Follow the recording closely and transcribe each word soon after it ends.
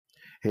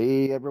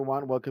Hey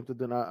everyone, welcome to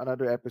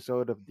another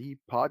episode of the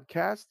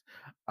podcast.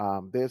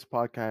 This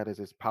podcast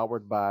is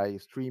powered by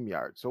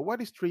StreamYard. So,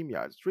 what is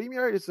StreamYard?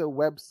 StreamYard is a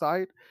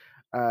website.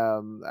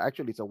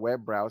 Actually, it's a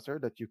web browser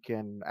that you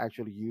can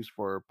actually use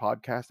for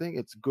podcasting.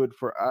 It's good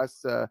for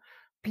us,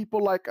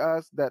 people like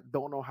us that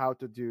don't know how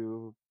to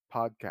do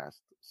podcast.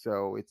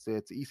 So it's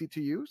easy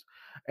to use,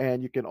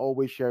 and you can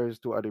always share this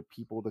to other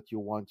people that you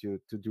want to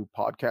do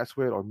podcasts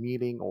with, or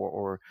meeting,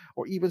 or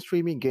even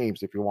streaming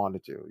games if you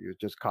wanted to. You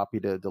just copy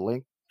the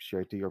link,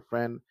 share it to your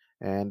friend,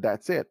 and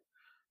that's it.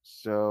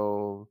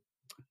 So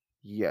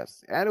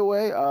yes.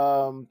 Anyway,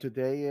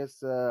 today is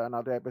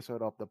another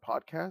episode of the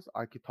podcast,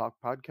 Architalk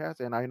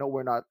podcast, and I know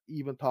we're not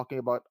even talking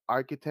about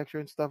architecture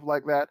and stuff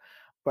like that,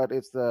 but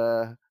it's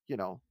the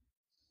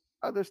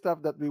other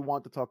stuff that we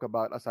want to talk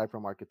about aside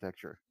from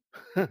architecture.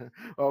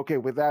 Okay.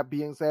 With that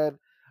being said,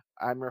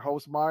 I'm your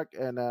host Mark,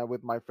 and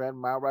with my friend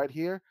Mal right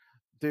here,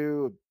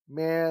 dude,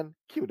 man,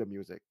 cue the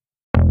music.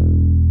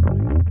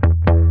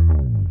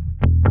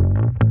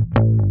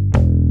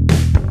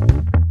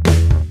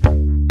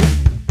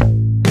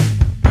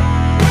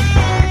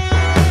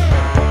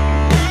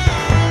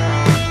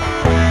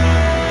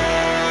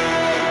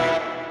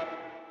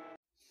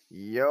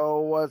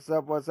 Yo, what's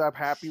up? What's up?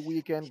 Happy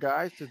weekend,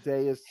 guys.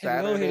 Today is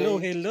Hello, hello,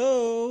 Saturday.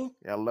 hello.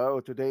 Hello,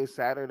 today is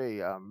Saturday,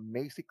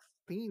 May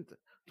 16th,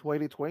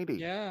 2020.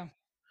 Yeah,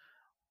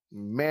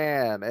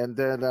 Man, and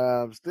then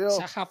sa still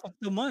half of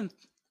the month.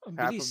 Ang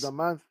half of the bilis.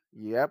 month.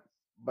 Yep.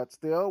 But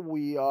still,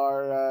 we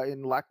are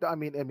in lockdown.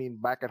 I mean,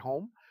 back at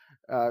home.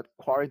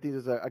 Quarantine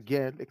is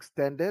again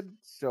extended,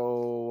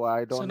 so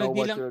I So don't know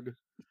what you're.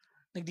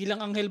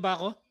 nagdilang anghel ba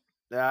ako?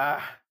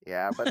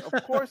 Yeah, but of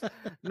course,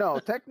 no.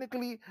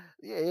 Technically,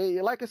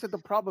 yeah, like I said, the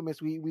problem is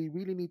we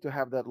really need to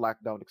have that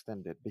lockdown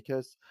extended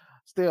because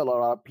still a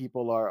lot of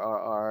people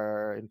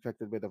are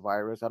infected with the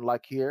virus.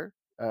 Unlike here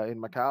in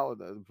Macau,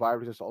 the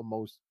virus is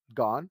almost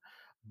gone,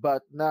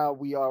 but now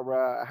we are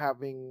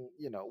having,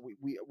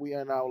 we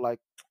are now like,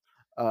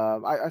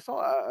 I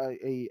saw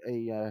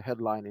a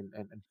headline in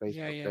Yeah,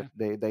 Facebook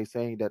that yeah. they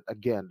saying that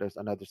again there's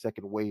another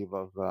second wave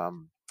of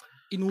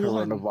In Wuhan.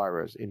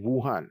 coronavirus in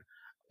Wuhan,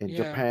 in Yeah.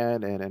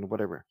 Japan, and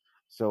whatever.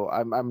 So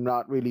I'm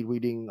not really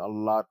reading a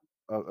lot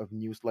of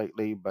news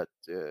lately, but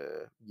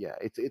yeah,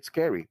 it's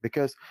scary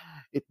because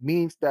it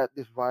means that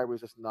this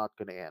virus is not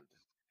gonna end.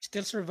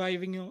 Still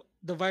surviving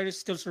the virus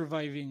still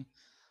surviving.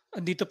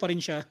 Andito pa rin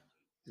siya.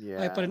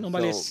 Ay pa Yeah. rin So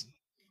umalis.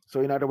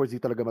 in other words, di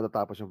talaga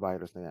matatapos yung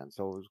virus na yan.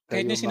 So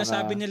Kahit na kayo yung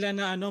sinasabi mga. nila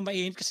na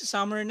mainit kasi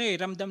summer na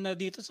eh. Ramdam na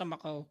dito sa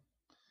Macau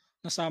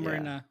na summer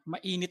Yeah. na.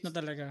 Mainit na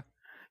talaga.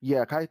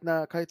 Yeah, kahit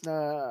na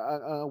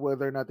ang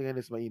weather natin ngayon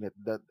is mainit,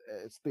 that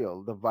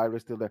still the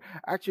virus still there.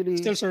 Actually,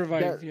 Still that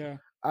survive, yeah.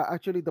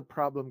 actually the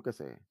problem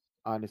kasi,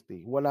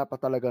 honestly, wala pa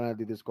talaga na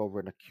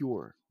discover na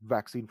cure,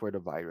 vaccine for the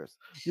virus.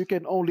 You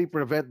can only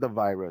prevent the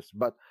virus,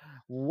 but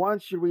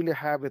once you really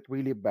have it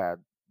really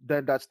bad,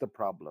 then that's the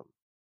problem.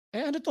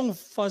 Eh ano tong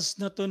fuzz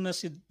na to na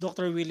si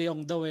Dr. Willie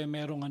Ong daw eh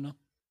merong na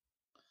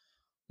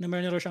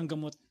meron raw siyang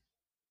gamot.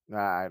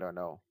 I don't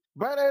know.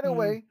 But Hmm.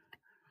 anyway,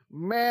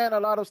 man,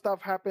 a lot of stuff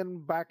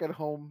happened back at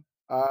home.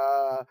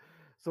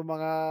 So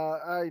mga,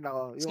 ay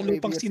nako, Sa yung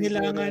lupang ABS-CBN.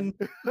 sinilangan.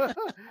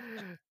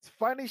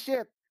 Funny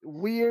shit,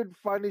 weird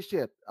funny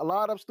shit. A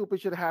lot of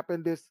stupid shit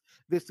happened this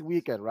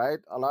weekend, right?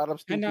 A lot of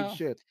stupid Ano,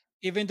 shit.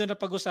 even though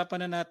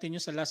napag-usapan na natin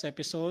yung sa last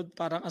episode,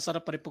 parang ang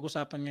sarap pa rin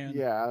pag-usapan ngayon.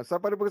 Yeah, sa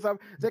pag-usapan,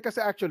 kasi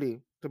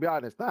actually, to be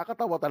honest,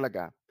 nakakatawa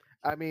talaga.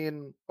 I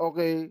mean,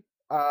 okay,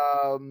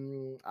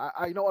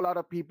 I know a lot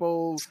of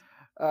people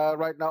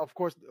right now. Of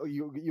course,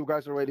 you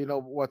guys already know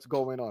what's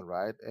going on,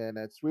 right? And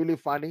it's really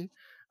funny.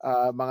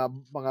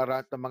 Mga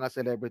rant ng mga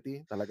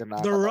celebrity, talaga The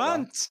nakakatawa.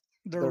 rant!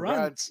 The The rant,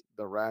 rant!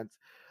 the rant.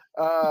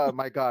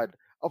 My God.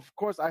 Of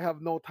course, I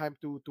have no time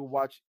to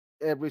watch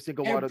every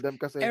single one of Ev- them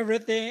kasi.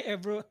 everything,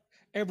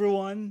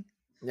 everyone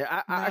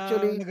Yeah, na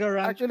actually,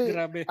 nagra-rant, actually,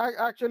 grabe.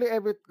 actually,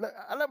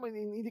 alam mo,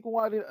 hindi ko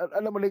nga rin,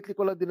 alam mo, lately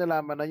ko lang din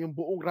nalaman na yung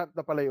buong rant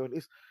na pala yun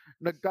is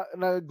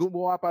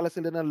gumawa pala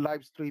sila ng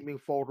live streaming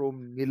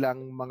forum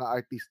nilang mga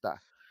artista.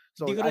 Hindi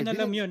So ko I rin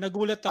alam didn't, yun.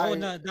 Nagulat ako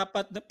I, na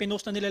dapat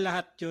pinost na nila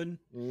lahat yun.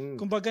 mm,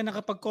 Kumbaga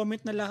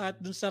nakapag-comment na lahat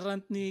dun sa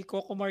rant ni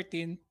Coco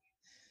Martin,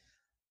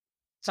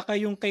 saka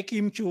yung kay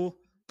Kim Chu.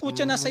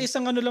 Putya, nasa mhm.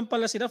 isang lang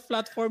pala sila,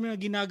 platform yung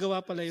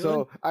ginagawa pala yun.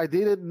 So I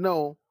didn't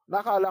know,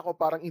 nakala ko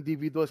parang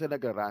individual sila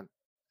nag-rant.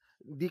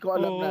 Hindi ko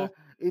alam na Oo.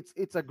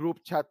 it's a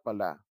group chat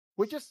pala.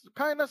 Which is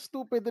kind of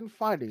stupid and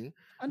funny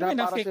Ano na yun,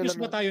 para fake sila news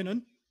ba na. tayo nun?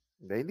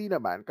 Hindi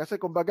naman. Kasi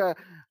kumbaga,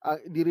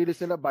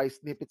 nirelease nila by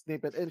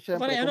snippet-snippet. And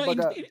syempre, Parang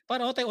kumbaga,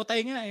 parang utay-utay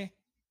nga eh.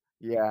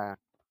 yeah.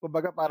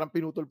 Kumbaga, parang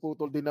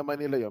pinutol-putol din naman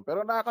nila yon.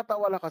 Pero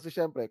nakakatawa lang kasi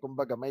syempre,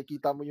 kumbaga,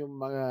 makikita mo yung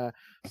mga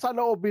sa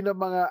loobin ng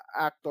mga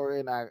actor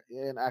and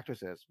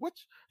actresses.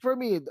 Which, for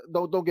me,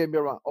 don't get me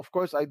wrong. Of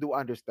course, I do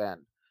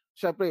understand.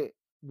 Syempre,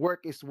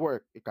 work is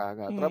work. Ika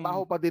nga. Hmm.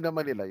 Trabaho pa din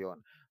naman nila yon.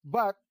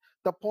 But,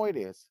 the point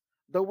is,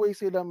 the way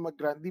sila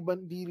mag-grant, di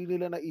rin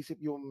nila naisip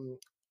yung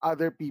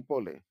other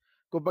people eh.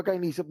 Kumbaga,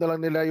 inisip na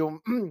lang nila yung,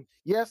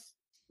 yes,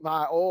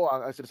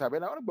 ang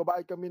sinasabi na,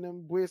 nagbabayad kami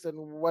ng buwis and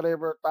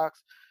whatever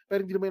tax.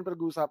 Pero hindi naman yung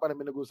pinag-uusapan.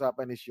 Ang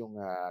pinag-uusapan is yung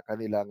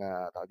kanilang,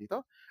 tawag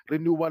dito,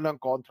 renewal ng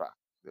contract.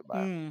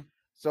 Diba? Mm.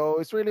 So,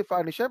 it's really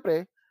funny.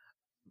 Siyempre,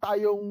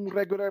 tayong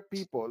regular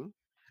people,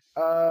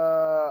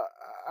 uh,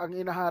 ang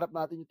inaharap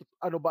natin,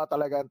 ano ba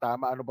talaga ang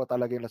tama, ano ba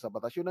talaga yung nasa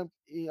batas. Yun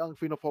ang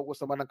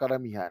fino-focus naman ng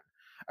karamihan.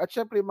 At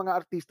syempre, yung mga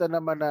artista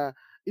naman na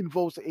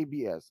involved sa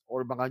ABS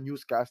or mga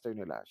newscaster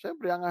nila,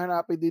 syempre, ang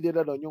hanapin din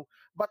nila doon yung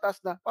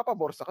batas na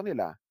papabor sa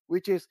kanila,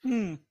 which is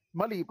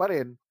mali pa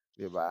rin,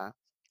 di ba?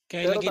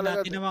 Kaya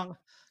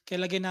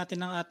lagyan natin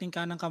ang ating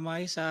kanang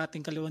kamay sa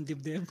ating kaliwang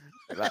dibdib.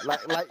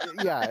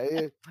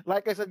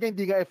 Like I said,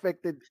 hindi nga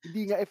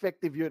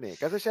effective yun eh.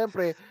 Kasi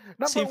syempre,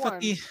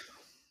 Sympathy.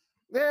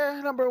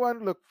 number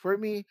one, look, for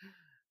me,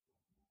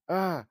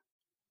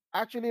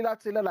 actually,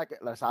 lahat sila, like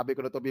sabi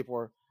ko na to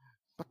before,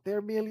 but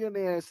they're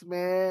millionaires,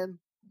 man.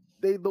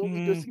 They don't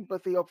need your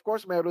sympathy. Of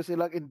course, meron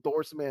silang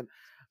endorsement.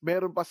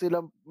 Meron pa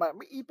silang,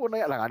 may ipon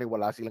na yan. Alanganin,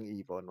 wala silang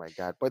ipon. My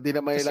God. Pwede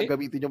naman nilang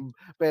gamitin yung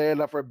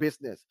pera for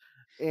business.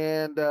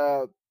 And,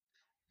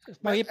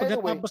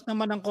 pagkatapos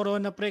naman ng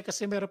corona, pre,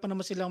 kasi meron pa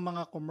naman silang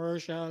mga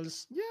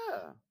commercials.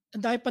 Yeah.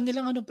 Ang dahil pa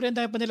nilang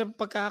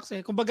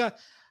pagka-access. Kumbaga,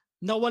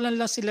 nawalan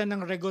lang sila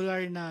ng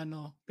regular na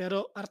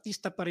pero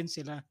artista pa rin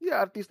sila.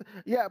 Yeah, artista.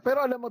 Yeah,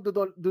 pero alam mo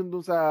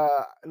dun sa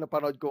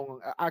napanood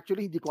kong,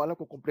 actually hindi ko alam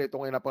kung kumpleto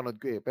ngayon napanood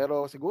ko eh.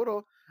 Pero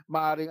siguro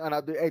maaring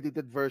another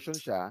edited version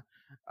siya.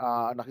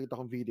 Nakita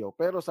kong video.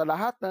 Pero sa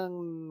lahat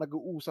ng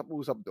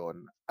nag-uusap-usap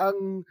doon,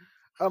 ang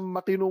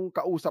matinong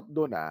kausap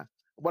doon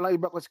walang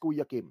iba kundi si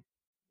Kuya Kim.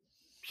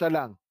 Siya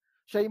lang.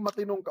 Siya yung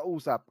matinong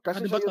kausap.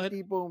 Kasi siya yung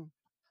tipong...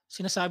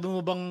 Sinasabi mo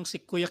bang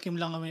si Kuya Kim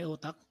lang ang may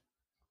utak?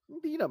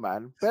 Hindi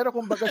naman. Pero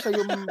kumbaga siya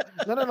yung...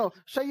 no.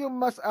 Siya yung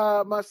mas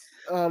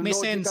may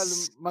logical,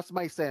 sense. mas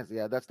may sense.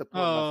 Yeah, that's the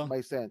point. Mas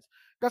may sense.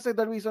 Kasi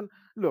the reason...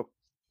 Look,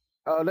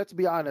 let's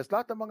be honest.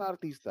 Lahat ng mga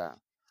artista,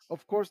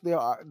 of course, they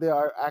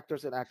are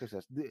actors and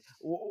actresses.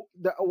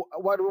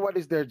 What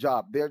is their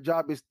job? Their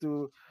job is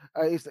to...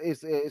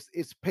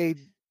 is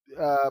paid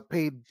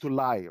to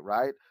lie,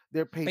 right?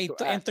 They're paid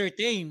to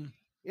entertain.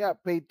 Yeah,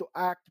 paid to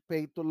act,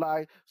 paid to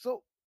lie.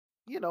 So,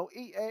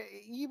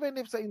 even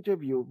if sa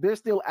interview, they're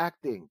still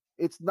acting.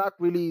 It's not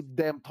really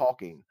them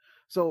talking.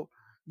 So,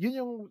 yun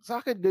yung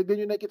sa akin,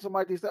 ganyan yung nakikita sa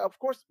mga artista. Of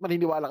course,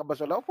 maniniwala ka ba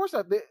sila? Of course,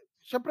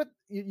 syempre,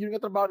 yun yung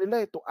trabaho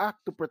nila to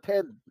act, to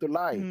pretend, to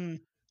lie.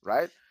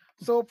 Right?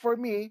 So, for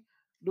me,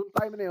 noong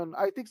time na yun,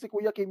 I think si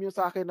Kuya Kim yung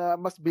sa akin na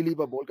mas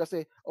believable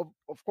kasi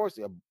of course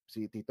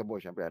si Tito Boy,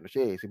 syempre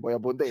si Boy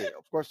Abunda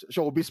of course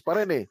showbiz pa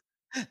rin eh.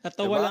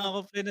 Natawa lang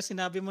ako pre na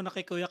sinabi mo na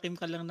kay Kuya Kim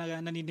ka lang na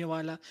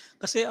naniniwala.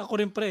 Kasi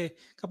ako rin pre,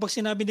 kapag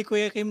sinabi ni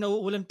Kuya Kim na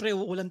uulan pre,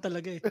 uulan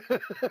talaga eh.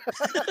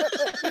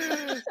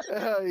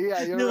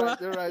 Yeah, you're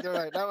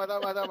right. Tama.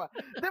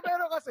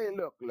 Pero kasi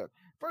look.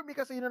 For me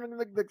kasi yun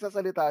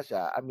nagsasalita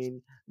siya. I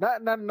mean,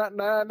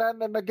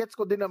 na-gets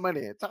ko din naman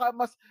eh. Saka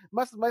mas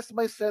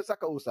may sense sa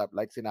kausap.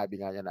 Like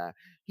sinabi nga niya na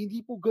hindi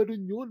po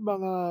ganoon yun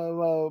mga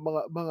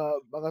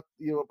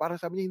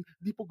parang sabi niya,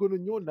 hindi po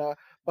ganoon yun na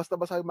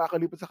basta-basta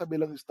makalipat sa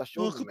kabilang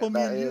istasyon. Mga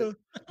kapamilya.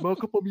 Mga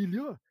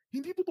kapamilya.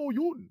 Hindi totoo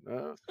yun.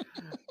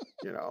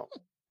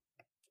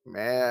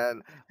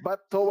 Man.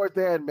 But toward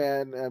the end,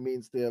 man, I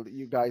mean, still,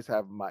 you guys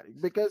have money.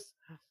 Because,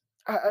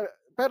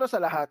 pero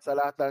sa lahat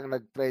ng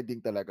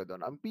nag-trading talaga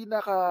doon, ang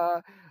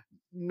pinaka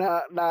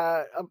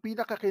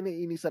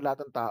kiniinis sa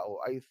lahat ng tao,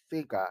 I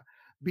think,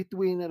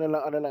 between ano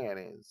lang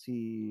yan si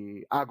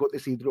Agot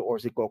Isidro or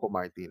si Coco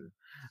Martin.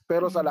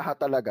 Pero sa lahat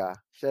talaga,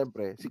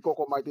 syempre, si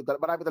Coco Martin,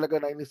 marami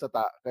talaga nainis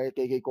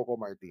kay Coco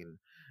Martin.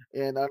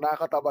 And ang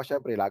nakakatawa,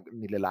 syempre,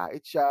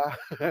 nilalait siya,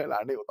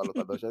 lalo yung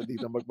talo-talo siya, hindi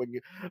na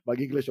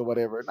mag-English or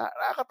whatever.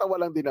 Nakakatawa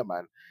lang din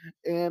naman.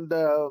 And,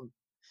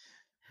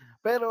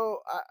 pero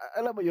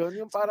alam mo yun,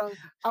 yung parang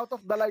out of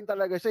the line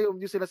talaga siya, yung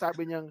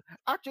sinasabi niyang,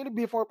 actually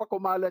before pa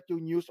kumalat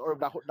yung news or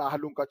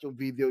nahalungkat yung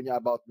video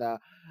niya about na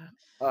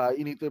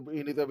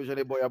in-interview siya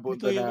ni Boy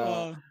Abunda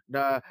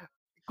na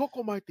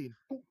Coco Martin,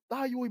 kung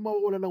tayo ay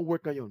mawawala ng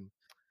work ngayon,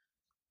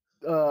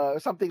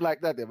 something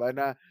like that, diba?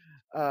 Na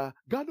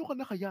gaano ka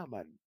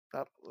nakayaman?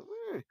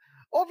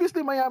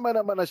 Obviously, mayaman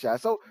naman na siya.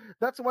 So,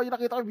 that's why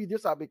nakita ko yung video,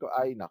 sabi ko,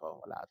 ay,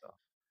 nako, wala to.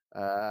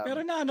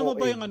 Pero naano mo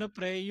ba yung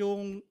pre,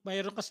 yung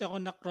mayroon kasi ako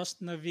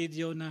na-cross na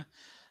video na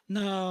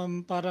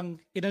parang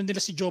nila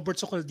si Jobert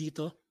Sokol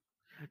dito.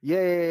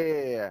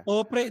 Yeah.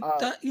 Pre,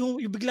 yung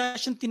bigla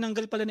siyang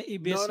tinanggal pala ng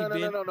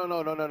ABS-CBN.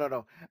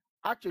 No.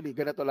 Actually,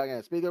 ganito lang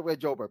yan. Speaking of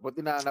Jobert, buti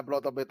na-blow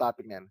up yung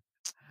topic niyan.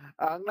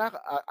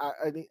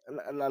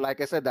 Like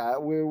I said,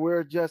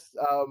 we're just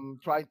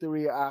trying to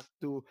react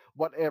to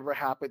whatever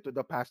happened to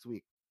the past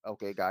week.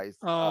 Okay, guys.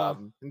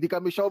 Hindi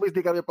kami showbiz,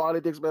 hindi kami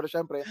politics, pero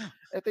syempre,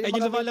 ito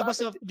yung lumalabas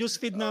sa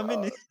newsfeed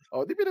namin eh.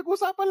 Di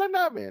pinag-usapan lang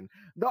namin.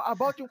 No,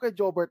 about yung kay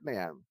Jobert na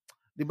yan.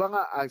 Di ba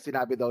nga, ang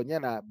sinabi daw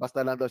niya na basta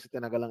lang daw siya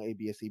tinanggal ng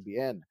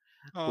ABS-CBN.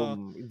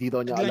 Kung hindi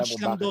daw niya alam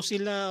kung bakit. daw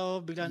sila,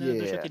 bigla na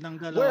daw siya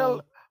tinanggal.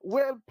 Well,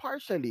 Well,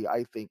 partially,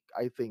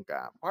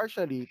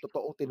 partially,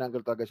 totoong tinanggal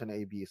talaga siya ng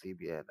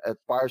ABS-CBN.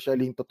 At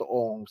partially,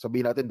 totoong,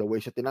 sabihin natin, the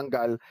way siya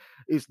tinanggal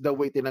is the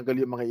way tinanggal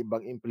yung mga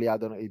ibang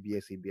empleyado ng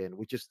ABS-CBN,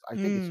 which is, I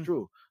think it's Hmm.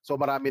 true. So,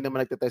 marami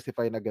naman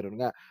nagte-testify na gano'n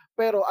nga.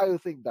 Pero I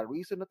think the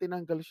reason na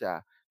tinanggal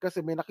siya,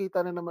 kasi may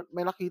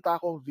nakita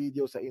akong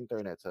video sa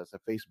internet, sa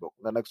Facebook,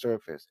 na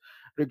nag-surface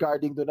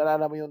regarding doon,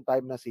 nalala mo yung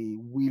time na si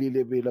Willie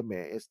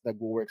Levillame is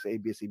nag-work sa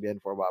ABS-CBN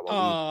for Wawawi.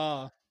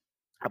 Oo.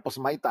 Tapos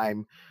may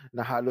time na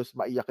halos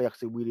maiyak-iyak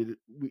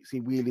si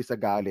Willie sa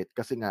galit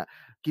kasi nga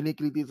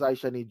kinikriticize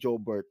siya ni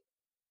Jobert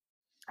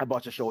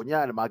about sa show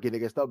niya, na mga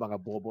gine-guest daw, mga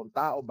bobong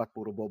tao, ba't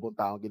puro bobong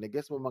tao ang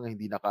gine-guest mo, mga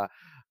hindi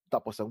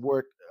nakatapos ng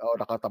work o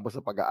nakatapos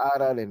sa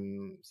pag-aaral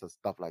and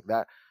stuff like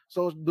that.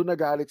 So doon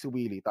nagalit si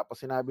Willie,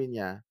 tapos sinabi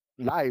niya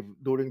live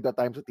during the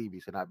time sa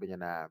TV, sinabi niya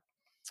na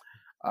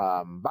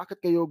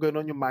bakit kayo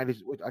ganun yung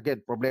management?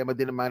 Again, problema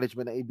din ng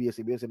management ng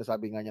ABS-CBN.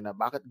 Sinasabi nga niya na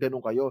bakit ganun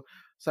kayo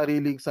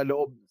sariling sa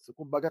loob.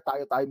 Kumbaga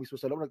tayo mismo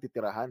sa loob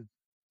nagtitirahan.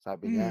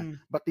 Sabi niya,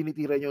 ba't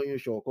tinitira niyo yung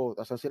show ko?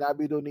 Tapos ang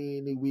sinabi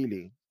doon ni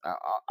Willie,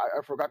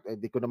 I forgot,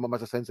 hindi ko naman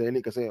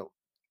masasenseli kasi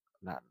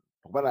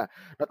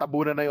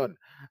natabunan na yon.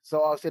 So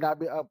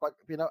sinabi,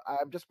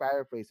 I'm just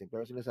paraphrasing,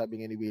 pero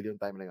sinasabi nga ni Willie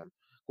yung time na yon,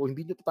 kung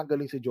hindi niyo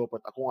tatanggalin si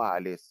Jopert, ako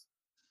aalis.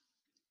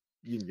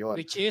 Yun.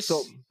 Which is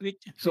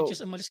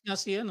umalis nga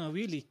si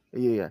Willie.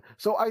 Yeah.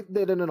 So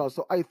no.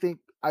 So I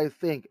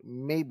think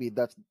maybe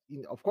that's,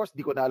 of course,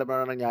 di ko na alam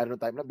na nangyari no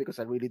time na because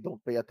I really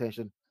don't pay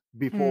attention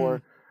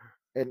before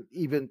and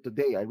even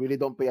today. I really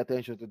don't pay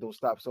attention to those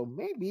stuff. So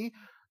maybe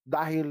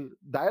dahil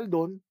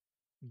doon,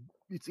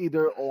 it's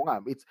either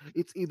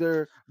it's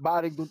either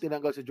baring doon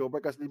tinanggal si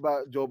Jobert kasi di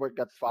ba Jobert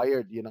got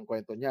fired, yun ang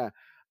kwento niya.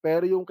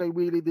 Pero yung kay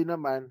Willie din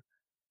naman,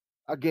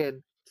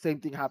 again,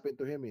 same thing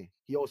happened to him eh.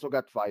 He also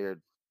got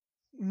fired.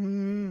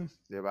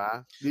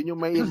 Diba? Yun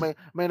yung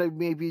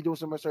may video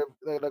sa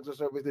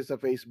nagsaservice din sa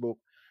Facebook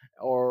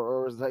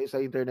or sa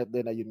internet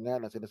din na yun nga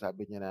na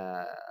sinasabi niya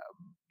na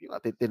yung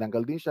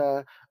tinanggal din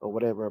siya or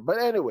whatever.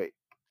 But anyway.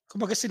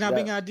 Kumbaga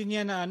sinabi nga din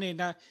niya na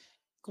na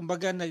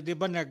kumbaga di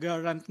ba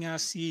nag-rant nga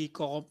si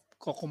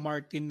Coco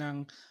Martin ng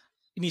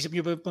inisip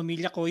niyo ba yung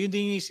pamilya ko? Yun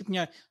din inisip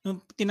niya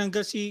nung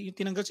tinanggal si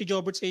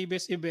Jobert sa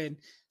ABS-CBN.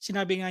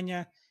 Sinabi nga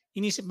niya,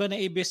 inisip ba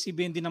na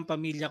ABS-CBN din ang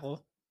pamilya ko?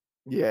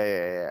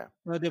 Yeah.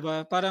 No,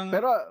 diba? Parang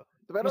pero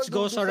what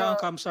goes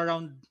around comes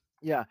around.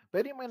 Yeah,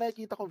 pero yung may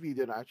nakikita kong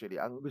video na actually,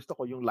 ang gusto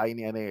ko yung line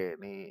niya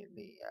ni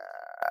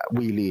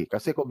Willie.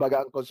 Kasi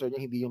kumbaga ang concern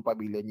niya hindi yung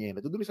pamilya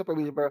niya. Natutuloy sa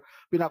pamilya, pero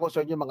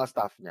pinakoncern niya yung mga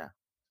staff niya.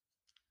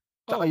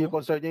 Tsaka yung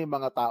concern niya yung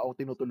mga taong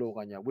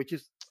tinutulungan niya, which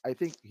is, I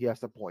think he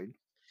has a point.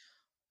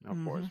 Of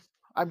course.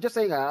 I'm just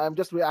saying, I'm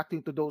just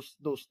reacting to those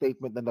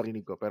statement na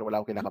narinig ko, pero wala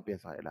akong kinakampihan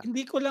sa kanila.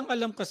 Hindi ko lang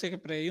alam kasi,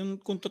 pre,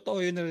 yung kung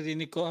totoo yung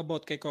narinig ko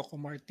about kay Coco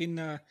Martin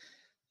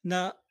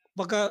na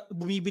baga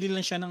bumibili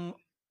lang siya ng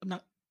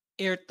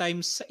airtime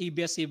sa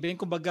ABS-CBN.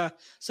 Kumbaga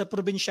sa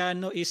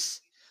probinsyano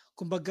is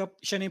kumbaga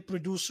siya na yung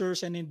producer,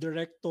 siya na yung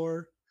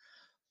director.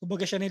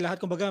 Kumbaga siya na yung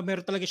lahat. Kumbaga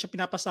meron talaga siya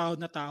pinapasahod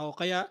na tao.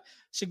 Kaya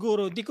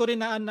siguro di ko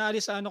rin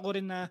naalis sa ko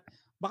rin na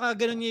baka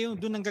ganun niya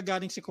yung doon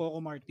nanggagaling si Coco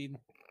Martin.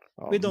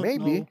 We don't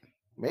know.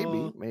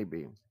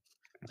 Maybe.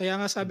 Kaya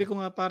nga sabi ko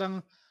nga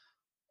parang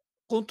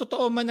kung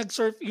totoo man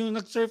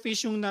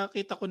nag-surface yung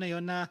nakita ko na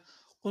yon na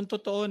kung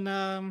totoo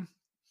na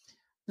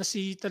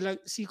si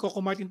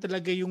Coco Martin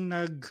talaga yung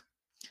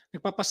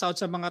nagpapasahod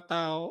sa mga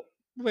tao,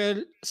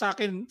 well, sa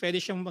akin pwede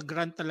siyang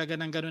mag-grant talaga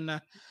ng gano'n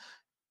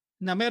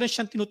na meron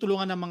siyang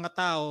tinutulungan ng mga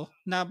tao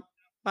na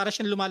para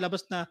siyang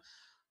lumalabas na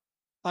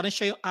parang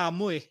siya yung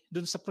amo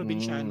doon sa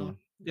probinsyano.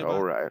 Diba?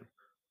 Alright.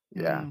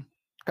 Yeah.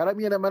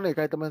 Karamihan naman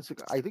kahit naman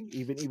I think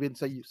even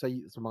sa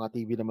mga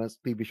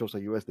TV show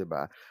sa US, 'di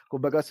ba?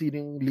 Kumbaga sino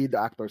yung lead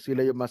actor,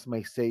 sila yung mas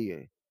may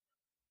say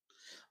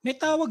May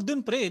tawag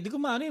doon, pre. Di ko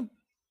maano yung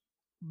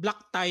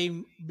black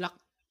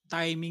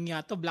timing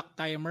yata, black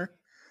timer.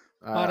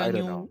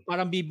 Parang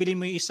parang bibili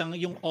mo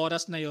yung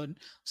oras na yon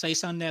sa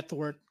isang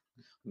network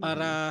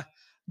para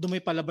doon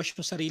may palabas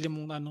yung sarili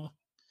mong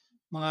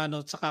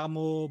saka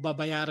mo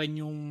babayaran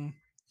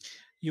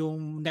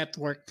yung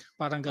network,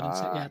 parang ganun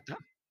sa yata.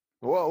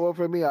 Well,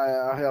 for me,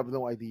 I have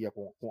no idea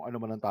kung ano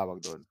man ang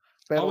tawag doon.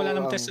 Pero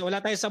wala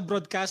tayo sa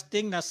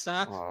broadcasting,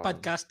 nasa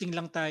podcasting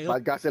lang tayo.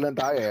 Podcasting lang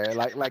tayo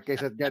like I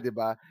said nga, 'di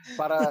ba?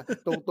 Para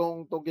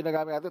tong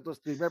ginagamit natin to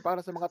streamer para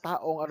sa mga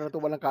taong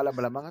walang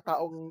kalam-alam, mga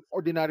taong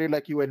ordinary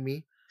like you and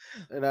me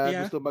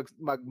na gusto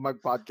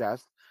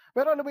mag-podcast.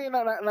 Pero alam mo yung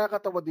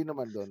nakakatawa din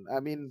naman doon. I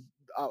mean,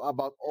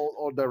 about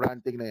all the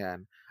ranting na yan.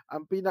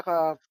 Ang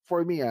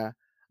for me,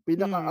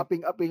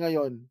 pinaka-aping-aping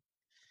ngayon,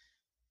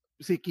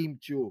 si Kim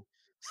Chiu.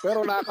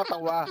 Pero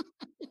nakakatawa.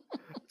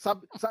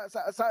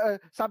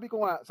 Sabi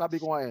ko nga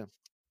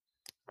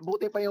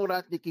buti pa yung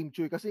rant ni Kim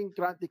Chiu kasi yung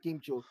rant ni Kim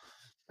Chiu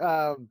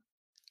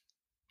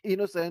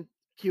innocent,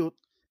 cute,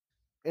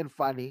 and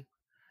funny,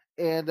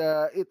 and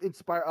it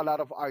inspire a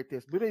lot of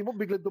artists. Bilay mo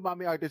biglang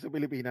dumami artists sa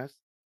Pilipinas.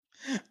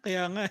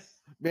 Kaya nga.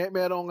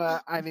 Merong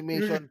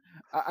animation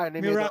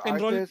may rock and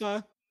roll artist,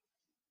 pa.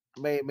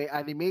 May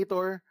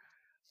animator,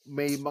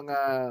 may mga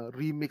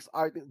remix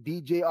artist,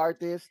 DJ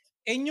artist,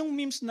 Yung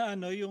memes na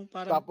ano, yung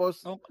parang,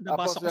 tapos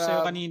nabasa ko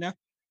sa'yo kanina.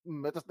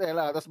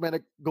 tapos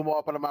may gumawa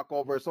pa ng mga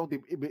cover song,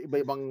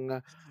 iba-ibang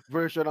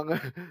version ng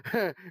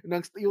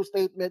yung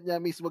statement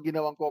niya mismo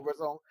ginawang cover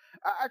song.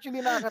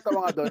 Actually,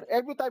 nakakatawa nga doon.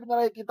 Every time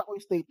na nakikita ko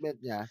yung statement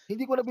niya,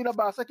 hindi ko na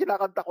binabasa,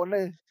 kinakanta ko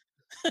na eh.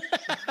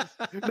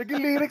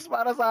 Naging lyrics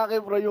para sa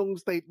akin bro yung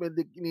statement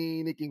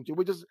ni King Chu,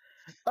 which is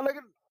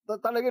talaga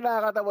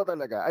nakakatawa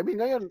talaga. I mean,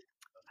 ngayon,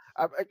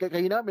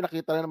 kanina may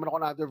nakita na naman ako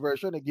ng other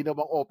version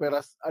ginawang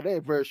operas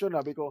version.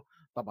 Sabi ko,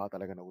 taba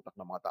talaga ng utak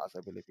ng mga tao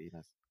sa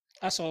Pilipinas.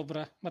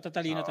 Sobra.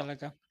 Matatalino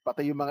talaga.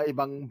 Pati yung mga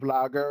ibang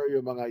vlogger,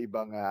 yung mga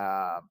ibang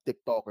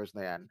TikTokers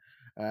na yan,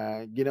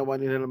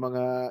 ginawa nila ng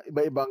mga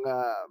iba-ibang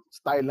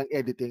style ng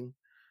editing,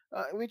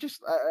 which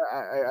is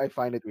I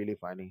find it really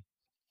funny.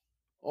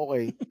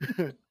 Okay.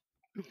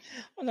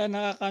 Wala,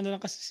 nakakaano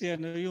lang kasi siya,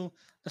 yung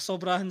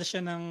nasobrahan na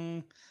siya ng,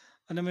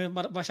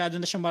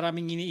 masyado na siya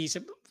maraming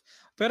iniisip.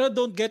 Pero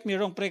don't get me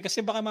wrong, pre,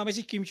 kasi baka mamaya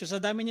si Kim Chiu,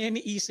 sa dami niya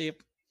iniisip,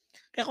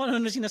 kaya kung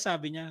ano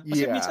sinasabi niya.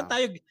 Kasi minsan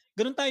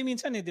ganun tayo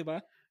minsan di ba?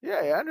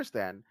 Yeah, I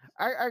understand.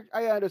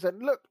 I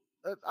understand. Look,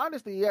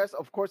 honestly, yes,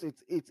 of course,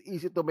 it's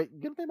easy to make.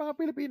 Ganun tayo mga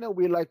Pilipino,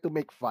 we like to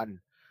make fun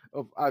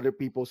of other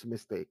people's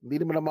mistake.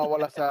 Hindi naman na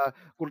mawala sa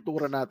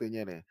kultura natin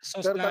yan eh. So,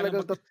 Pero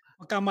talagang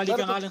magkamali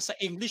ka nga lang sa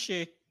English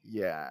eh.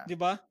 Yeah. Di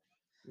ba?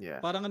 Yeah.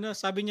 Parang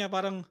sabi niya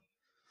parang,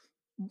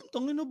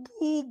 tangin na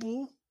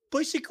bobo,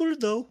 bicycle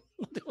daw.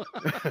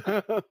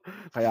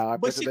 Kaya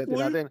nga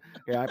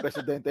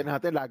presidente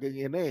natin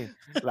laging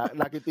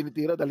laging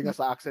tinitira dahil nga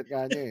sa accent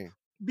nga niya eh.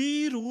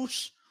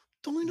 Virus.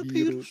 Tangin na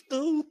virus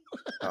daw.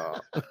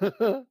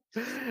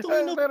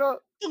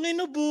 Tangin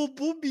na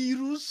bobo,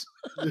 virus.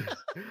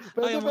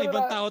 Ay, mga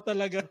ibang tao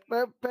talaga.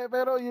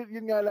 Pero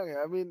yun nga lang eh.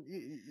 I mean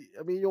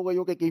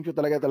yung kay Kim Chiu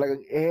talagang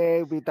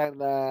every time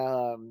na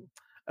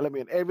alam mo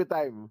yun, every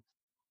time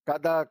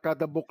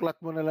kada buklat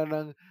mo na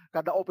lang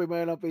kada open mo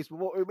na lang ng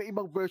Facebook mo, may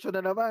ibang version na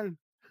naman.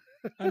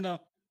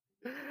 Ano?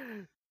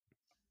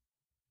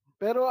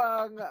 Pero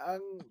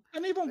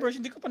ano ibang version?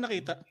 Hindi ko pa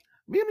nakita.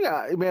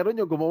 Meron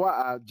yung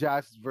gumawa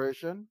jazz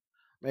version.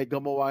 May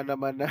gumawa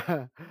naman na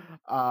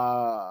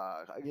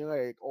yung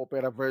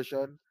opera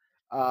version.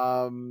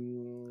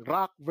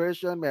 Rock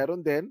version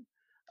meron din.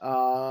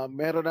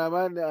 Meron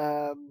naman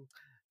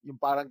yung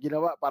parang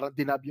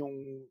dinab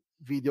yung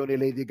video ni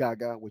Lady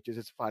Gaga, which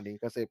is funny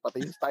kasi pati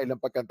yung style ng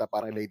pagkanta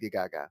parang Lady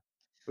Gaga,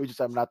 which is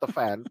I'm not a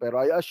fan,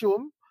 pero I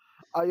assume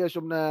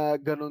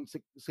na ganun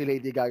si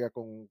Lady Gaga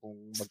kung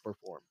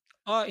mag-perform.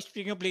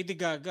 Speaking of Lady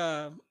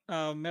Gaga,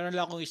 meron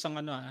lang akong isang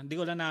hindi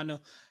ko lang na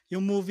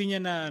yung movie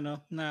niya na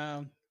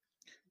na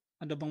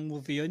ano bang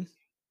movie yun?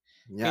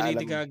 Yeah, kay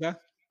Lady Gaga?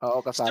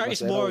 Oo, Star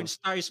is Born.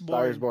 Star is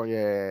Born,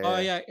 yeah.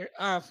 Oh, yeah.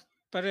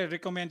 Pero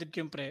recommended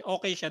ko yung pre.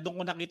 Okay siya. Doon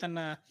ko nakita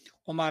na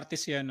umarte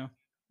siya,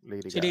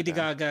 si Lady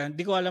Gaga.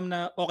 Hindi ko alam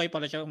na okay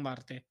pala siya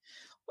umarte.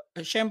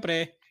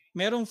 Siyempre,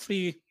 merong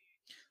free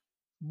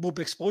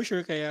boob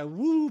exposure, kaya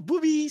woo,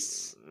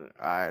 boobies!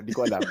 Hindi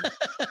ko alam.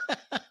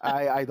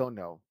 I don't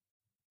know.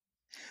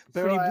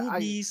 Pero free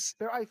boobies.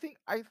 Pero I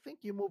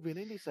think yung movie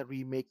na is a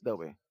remake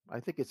daw eh.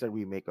 I think it's a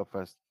remake of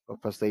a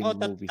same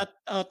movie.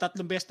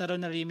 Tatlong beses na raw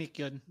na remake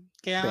yun.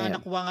 Kaya ang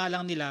nakuha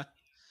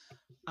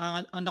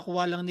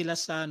lang nila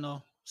sa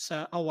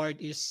sa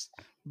award is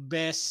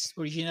Best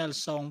Original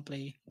Song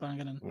Play. Parang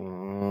ganun.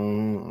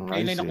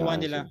 Ayun lang nakuha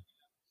nila.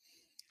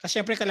 Kasi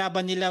syempre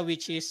kalaban nila,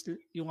 which is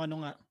yung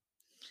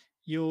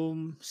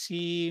yung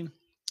si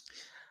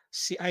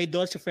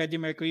Idol, si Freddie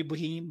Mercury,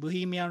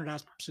 Bohemian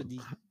Rhapsody.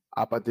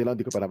 Apat lang,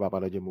 di ko pa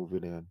napapanood yung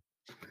movie na yun.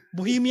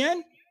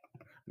 Bohemian?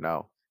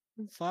 No.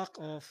 Fuck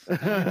off.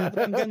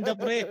 Ang ganda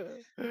pre.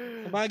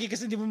 Sabagi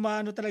kasi di mo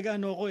maano talaga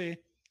ko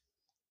eh.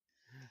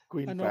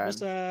 Queen fan. Ko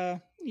sa,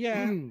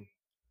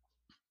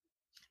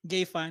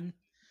 gay fan.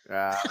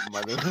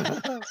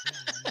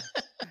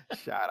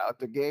 Shout out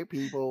to gay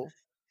people.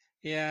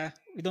 Yeah,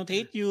 we don't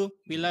hate you.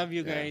 We love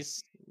you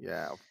guys.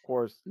 Yeah, of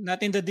course.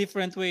 Not in the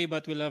different way,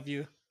 but we love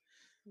you.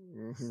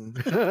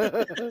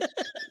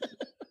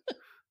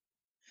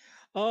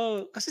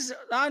 Kasi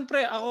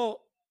pre,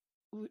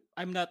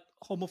 I'm not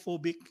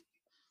homophobic.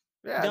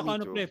 Yeah, hindi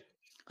ako pre.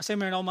 Kasi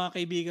meron ako mga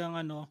kaibigang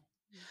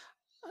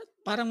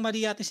parang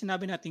mali yatin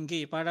sinabi natin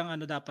gay. Parang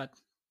dapat.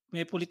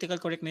 May political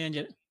correct na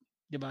yan,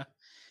 di ba?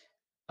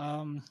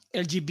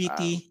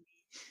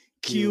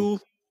 LGBTQ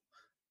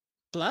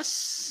plus?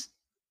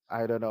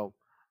 I don't know.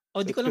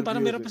 Di ko lang parang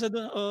meron pa sa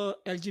doon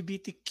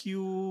LGBTQ.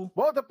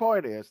 Well, the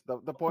point is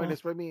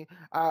for me,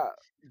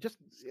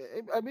 just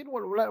I mean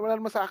wala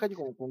naman sa akin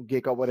kung gay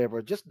ka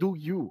whatever. Just do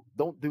you.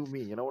 Don't do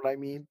me. You know what I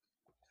mean?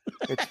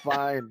 It's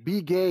fine.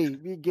 Be gay,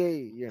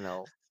 you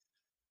know.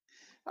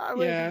 I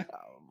mean,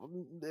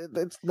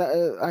 it's not,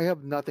 I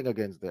have nothing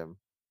against them.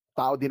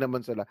 Tao din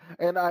naman sila.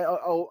 And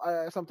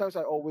sometimes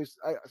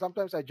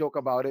I joke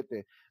about it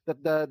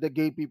that the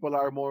gay people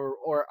are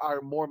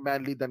more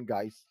manly than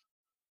guys.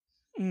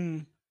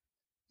 You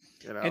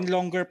know? And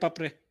longer pa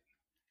pre.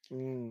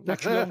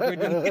 Much longer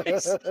than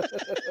guys.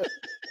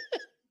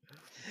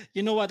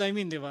 You know what I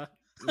mean, di ba?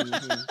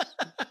 Mhm.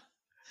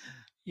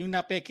 Yung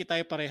napeki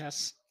tayo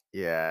parehas.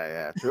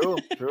 Yeah. True.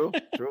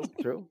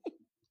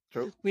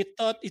 We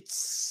thought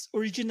it's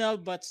original,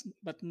 but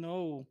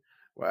no.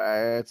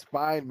 Well, it's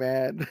fine,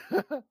 man.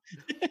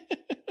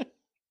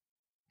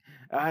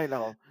 Ay,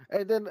 nako.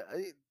 And then,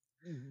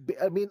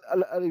 I mean,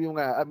 alam mo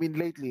nga, I mean,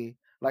 lately,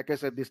 like I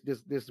said, this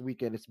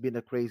weekend, it's been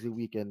a crazy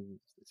weekend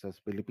sa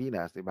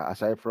Pilipinas, diba?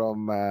 Aside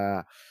from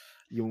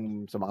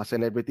yung sa mga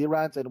celebrity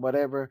rants and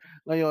whatever.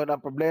 Ngayon, ang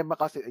problema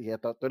kasi,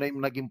 ito na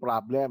yung naging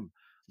problem.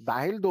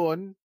 Dahil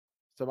doon,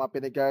 sa mga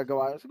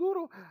pinagkagawa,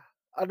 siguro,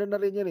 ano na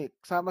rin yun eh,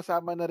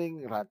 sama-sama na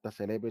rin rant na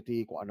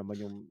celebrity, kung ano man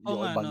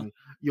Oo nga, no?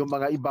 yung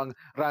mga ibang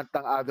rant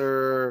ng other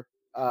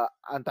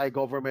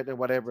anti-government and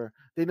whatever.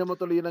 Tingnan mo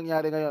tuloy yung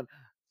nangyari ngayon.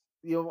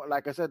 Yung,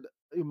 like I said,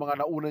 yung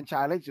mga naunang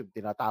challenge, yung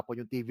tinatapon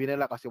yung TV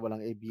nila kasi walang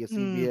Mm.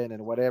 ABS-CBN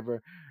and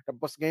whatever.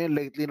 Tapos ngayon,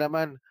 lately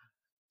naman,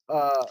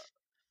 uh,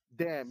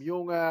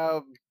 yung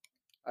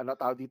ano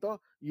tawag dito?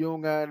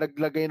 Yung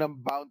naglagay ng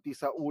bounty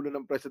sa ulo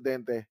ng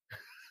presidente.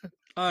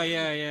 Oh,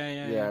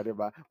 yeah. 'Di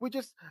ba? Which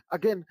is,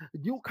 again,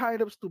 new kind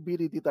of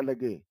stupidity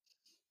talaga eh.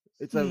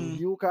 It's a Hmm.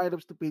 new kind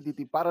of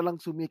stupidity para lang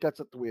sumikat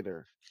sa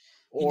Twitter.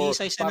 Or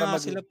Inisa-isa para na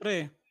nga sila,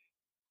 pre.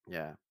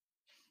 yeah.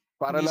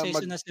 Para lang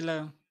Inisa-isa na sila.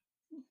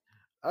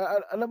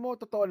 alam mo,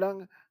 totoo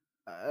lang,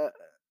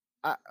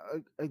 ah,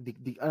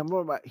 alam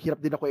mo,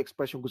 hirap din ako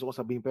i-express yung gusto ko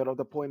sabihin, pero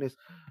the point is,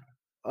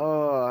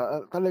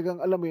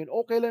 talagang alam mo yun,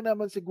 okay lang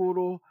naman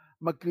siguro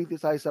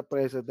mag-criticize sa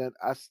president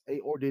as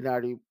a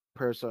ordinary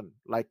person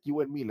like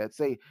you and me. Let's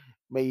say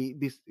may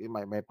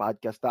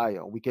podcast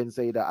tayo. We can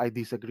say that I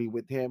disagree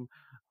with him.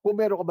 Kung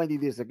meron ka man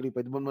di-disagree,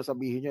 pwede mo naman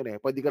sabihin yun eh.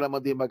 Pwede ka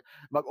naman din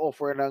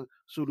mag-offer ng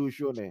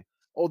solution eh.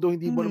 Although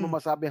hindi mo naman Hmm.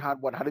 masabi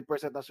 100%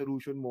 na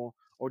solution mo,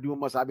 or di mo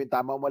masabing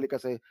tama o mali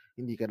kasi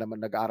hindi ka naman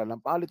nag-aaral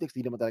ng politics,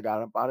 hindi naman tayo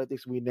nag-aaral ng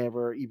politics. We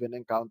never even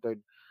encountered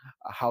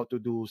how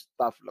to do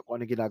stuff, kung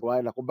ano ginagawa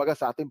nila. Kumbaga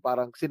sa atin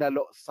parang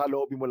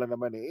saloobin mo lang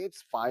naman eh.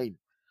 It's fine.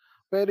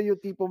 Pero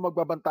yung tipong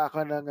magbabanta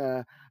ka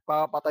ng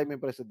papatay mo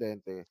yung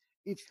presidente,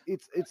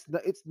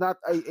 it's not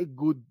a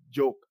good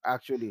joke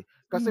actually.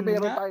 Kasi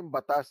meron Na, tayong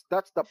batas.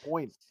 That's the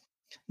point.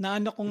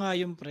 naano ko nga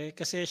yun, pre.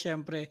 Kasi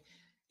syempre,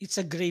 it's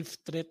a grave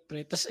threat,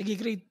 pre. Tapos,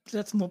 grave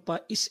threat mo pa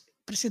is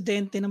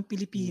presidente ng Hmm.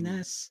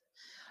 Pilipinas.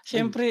 Ay,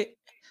 Syempre,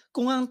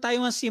 kung ang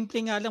tayo nga simple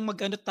nga lang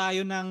mag-ano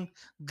tayo ng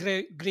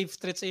grave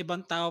threat sa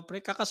ibang tao,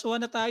 pre, kakasuhan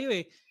na tayo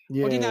eh.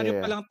 Ordinaryo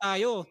pa yeah. lang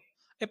tayo.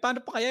 Eh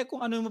paano pa kaya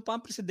kung ano mo pa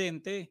ang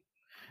presidente?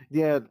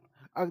 Yeah.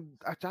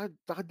 At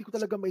saka di ko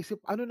talaga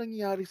maisip ano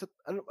nangyayari sa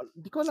ano,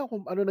 di ko alam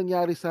kung ano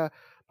nangyari sa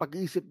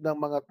pag-iisip ng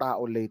mga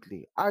tao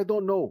lately. I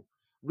don't know.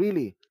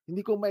 Really.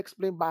 Hindi ko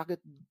ma-explain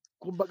bakit,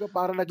 kumbaga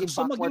parang naging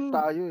Gusto backward maging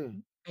tayo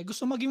eh.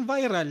 gusto maging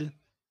viral.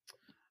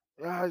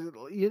 Yeah,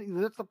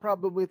 that's the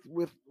problem with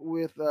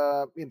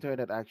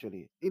internet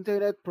actually.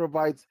 Internet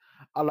provides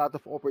a lot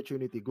of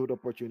opportunity, good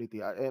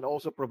opportunity, and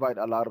also provide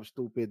a lot of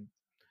stupid.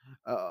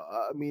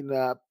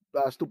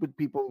 Stupid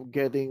people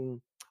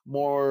getting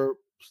more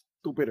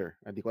stupider.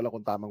 Hindi ko alam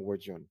kung tamang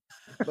words yun.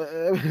 But,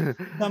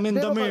 Dumb and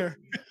pero dumber.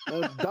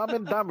 dumb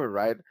and dumber,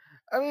 right?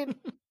 I mean,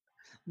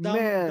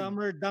 man.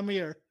 Dumber,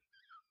 dummier.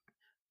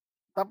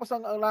 Tapos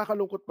ang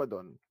nakakalungkot pa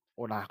doon,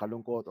 o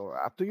nakakalungkot, or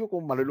up to you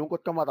kung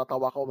malulungkot ka,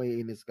 matatawa ka, o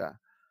maiinis ka.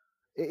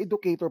 Eh,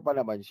 educator pa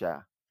naman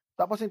siya.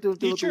 Tapos yung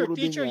tinuturo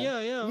din Teacher, niya,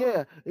 yeah. Oh.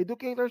 yeah,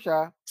 educator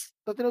siya,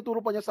 tapos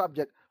tinuturo pa niya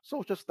subject,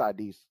 social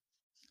studies.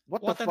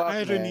 What the What an fuck, man?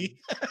 irony.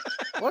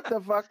 What the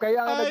fuck? Kaya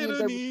nga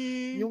nag-interview,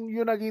 Irony.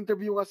 yung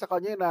nag-interview nga sa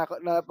kanya,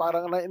 na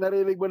parang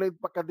narinig mo na yung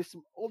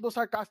although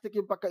sarcastic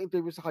yung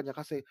pagka-interview sa kanya,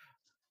 kasi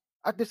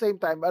at the same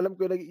time, alam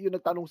ko yung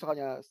nagtanong sa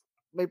kanya,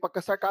 may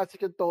pagka-sarcastic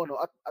yung tono,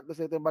 at the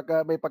same time,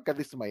 may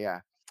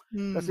pagka-dismaya.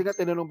 Kasi Hmm. nga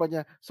tinanong pa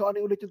niya, "So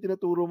ano ulit yung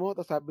tinuturo mo?"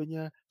 Tapos sabi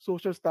niya,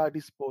 "Social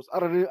studies po,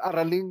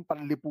 araling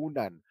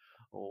panlipunan."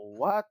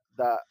 What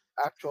the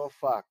actual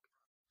fuck?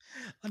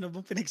 Ano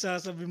bang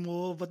pinagsasabi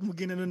mo? Ba't mo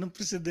ginano ng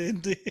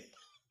presidente?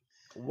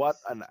 What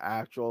an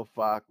actual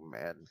fuck,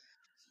 man.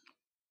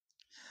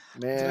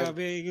 Man,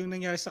 Grabe yung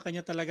nangyari sa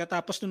kanya talaga.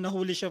 Tapos nung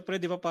nahuli siya, pre,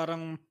 di ba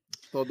parang,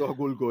 todo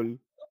hagulgol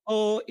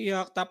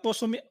iyak.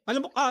 Tapos,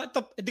 alam mo,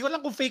 di ko alam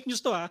kung fake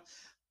news to ha.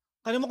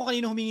 Alam mo kung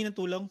kanino humingi ng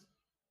tulong?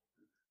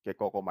 kay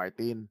Coco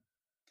Martin.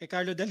 Kay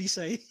Carlo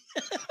Dalisay.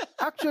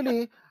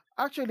 Actually,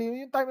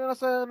 yung time na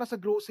nasa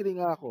grocery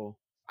nga ako,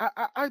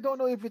 I don't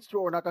know if it's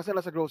true or not kasi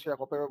nasa grocery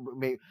ako, pero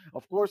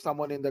of course,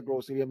 someone in the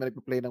grocery may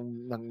nagpe-play ng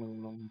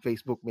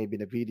Facebook, maybe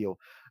na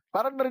video.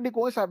 Parang narinig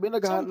ko nga sabi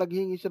Saan?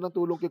 naghihingi siya ng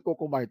tulong kay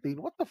Coco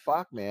Martin. What the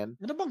fuck, man?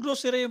 Ano bang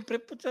grocery yung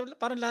pre?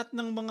 Parang lahat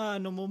ng mga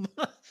ano mo,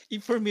 mga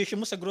information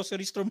mo sa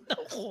grocery store mo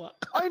nakukuha.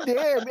 Hindi.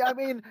 Nung time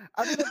na yun,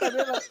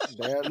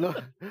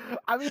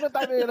 nung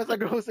time na yun, nasa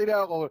grocery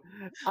ako.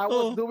 I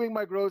was Oh, doing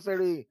my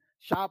grocery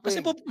kasi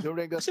shopping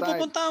during that kasi time.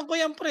 pupuntahan ko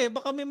yan pre,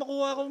 baka may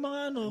makuha ako mga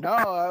ano. No,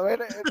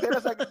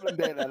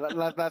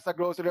 nasa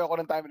grocery ako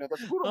ng time na yun.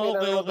 Tapos siguro may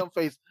Okay, nanonood okay.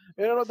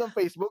 ng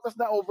Facebook, tapos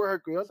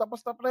na-overheard ko yun.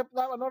 Tapos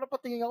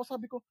napatingin ako,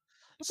 sabi ko,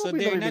 totoo So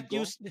ba yung narinig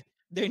ko?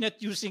 they're not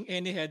using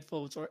any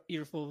headphones or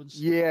earphones.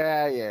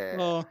 Yeah.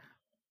 Oh,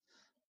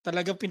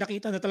 Talagang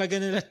pinakita na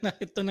talaga nila na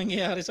ito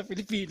nangyayari sa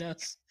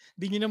Pilipinas.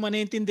 Di nyo naman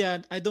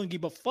naiintindihan, I don't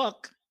give a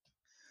fuck.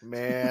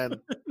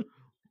 Man,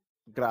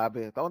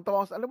 grabe.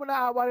 Taon-taon, alam mo,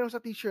 naawa rin ako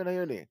sa teacher na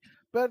yun eh.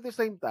 Pero at the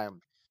same time,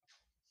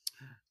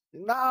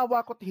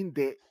 naawa ko't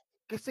hindi.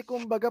 Kasi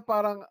kumbaga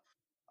parang,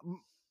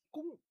 mm,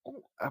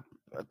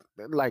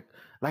 like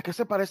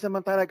kasi pares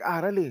naman tayo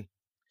nag-aral eh.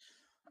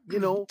 You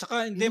know,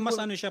 Tsaka hindi, hindi mas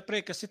mo, ano siya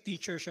pre, kasi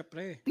teacher siya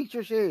pre.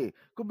 teacher siya eh.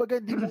 Kumbaga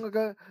hindi mo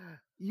nga,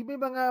 yung may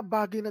mga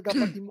bagay na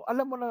dapat di mo,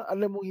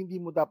 alam mo hindi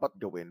mo dapat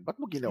gawin.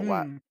 Ba't mo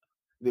ginawa? Hmm.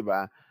 'Di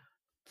ba?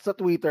 Sa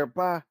Twitter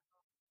pa,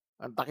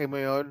 antake mo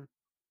yon.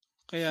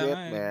 Kaya nga Shit,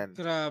 eh, man.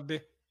 grabe.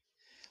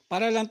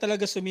 Para lang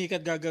talaga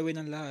sumikat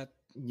gagawin ng lahat.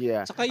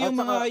 Yeah. Saka At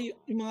saka,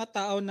 yung mga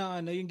tao na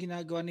ano, yung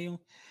ginagawa na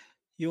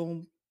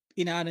yung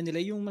inaano nila,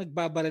 yung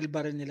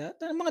nagbabaril-baril nila.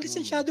 Mga mm,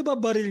 lisensyado ba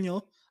baril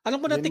nyo? Alam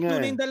ko yun nga natiklo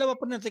na eh. yung dalawa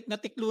pa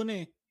natiklo na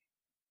eh.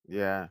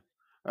 Yeah.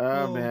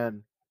 Oo,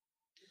 Man.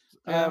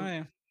 kaya nga Um,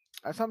 eh.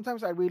 Sometimes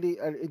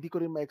hindi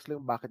ko rin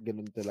ma-explain bakit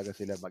ganun talaga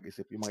sila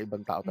mag-isip. Yung mga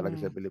ibang tao talaga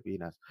sa Mm.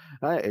 Pilipinas.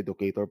 Ay,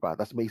 educator pa.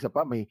 Tapos may isa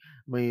pa, Kaya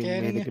may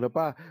rin eh. nagkino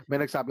pa, may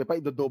nagsabi pa,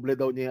 idodoble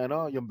daw niya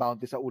yung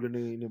bounty sa ulo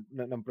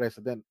ng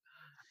president.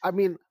 I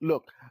mean,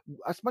 look,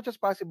 as much as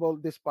possible,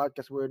 this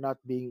podcast, we're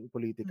not being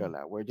political.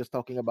 Mm. We're just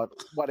talking about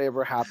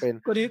whatever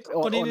happened Kung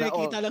ano yung on,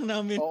 nakikita lang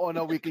namin. on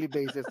a weekly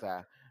basis.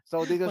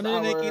 So this is Kung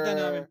ano yung nakikita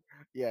namin.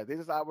 this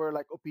is our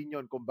like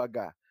opinion,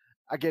 kumbaga.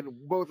 Again,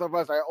 both of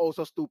us are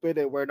also stupid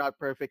and we're not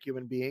perfect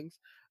human beings,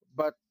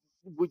 but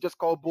we just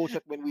call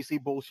bullshit when we see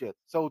bullshit.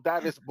 So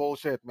that is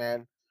bullshit,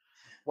 man.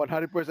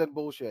 100%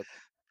 bullshit.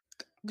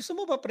 Gusto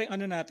mo ba pre,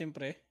 ano natin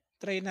pre?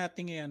 Try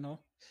natin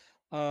ano,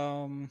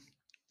 um,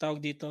 tawag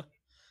dito,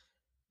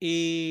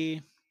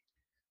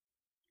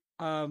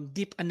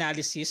 deep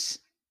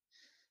analysis.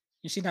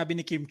 Yung sinabi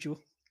ni Kim Chu.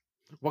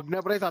 Wag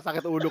na, pre,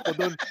 sasakit ulo ko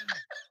dun.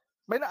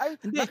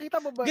 Hindi. Nakita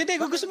mo ba? Hindi,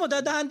 kung gusto mo,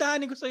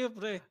 dadahan-dahanin ko sa'yo,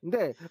 pre.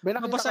 Hindi, may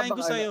nakita ka Babasahin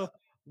ko bang sa'yo.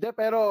 Hindi,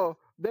 pero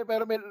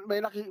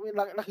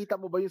nakita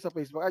mo ba yun sa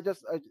Facebook?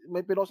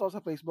 May pinost ako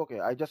sa Facebook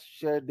eh. I just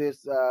shared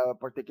this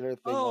particular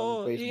thing on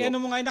Oo, Facebook. ano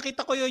mo nga,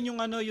 nakita ko yun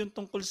yung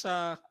tungkol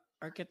sa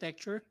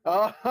architecture.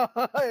 Oh,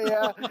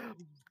 yeah.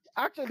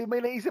 Actually,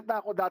 may naisip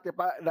na ako dati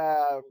pa na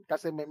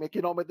kasi may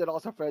kinoment din ako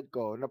sa friend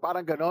ko na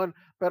parang ganon.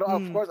 Pero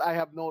of Hmm. course, I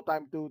have no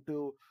time to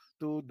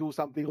do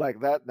something like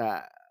that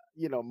na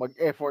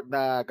mag-effort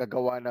na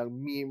gagawa ng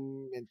meme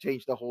and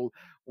change the whole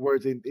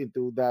words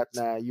into that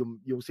na yung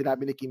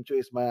sinabi ni Kim Chiu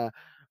is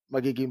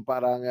magiging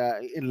parang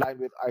in line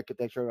with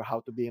architecture,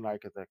 how to be an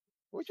architect.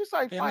 Which is,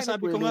 I Kaya nga find it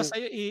sabi ko nga really,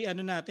 sa'yo,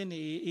 ano natin,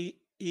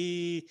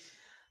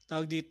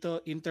 tawag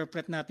dito,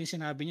 interpret natin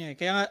sinabi niya eh.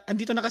 Kaya nga,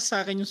 andito na kasi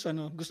sa akin yung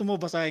ano, gusto mo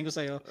basahin ko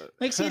sa'yo.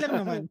 Maiksi lang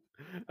naman.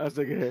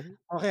 sige.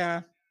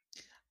 Okay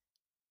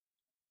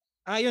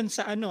ayon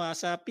sa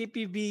sa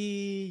PPB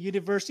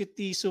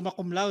University summa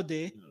cum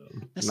laude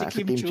na si Na si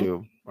Kim Kim Chu. Chiu.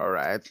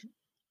 Alright.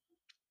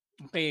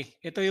 Okay,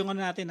 ito yung ano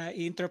natin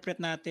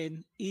i-interpret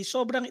natin.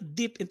 Sobrang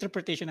deep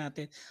interpretation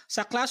natin.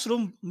 Sa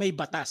classroom may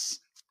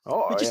batas.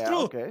 Oh, Which is yeah,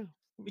 true. okay.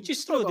 Which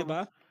is true, 'di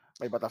ba?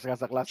 May batas nga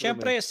sa classroom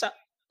Siyempre eh.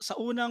 sa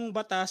unang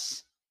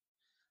batas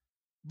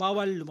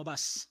bawal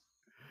lumabas.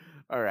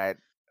 Alright.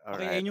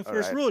 Okay, Alright. yan yung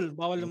first Alright. rule,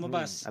 bawal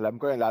lumabas.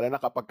 Alam ko yan, lalo na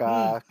kapag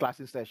Hmm.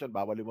 classing session,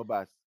 bawal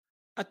lumabas.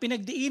 At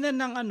pinagdiinan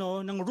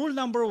ng rule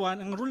number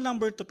 1, ang rule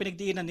number 2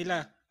 pinagdiinan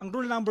nila. Ang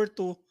rule number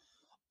 2,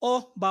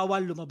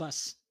 bawal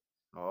lumabas.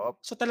 Oh,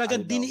 So I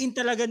talagang know. diniin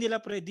talaga nila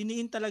pre,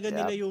 diniin talaga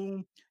nila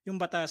Yep. yung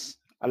batas.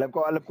 Alam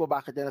ko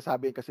bakit yan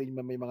nasabi kasi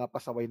may mga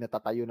pasaway na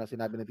tatayo na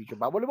sinabi ng teacher,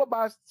 bawal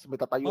lumabas. May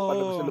tatayo pa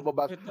na gusto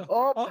lumabas.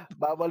 Ito.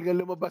 Bawal nga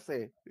lumabas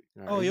eh.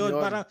 Yun,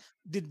 parang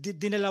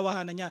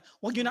dinalawahan na niya.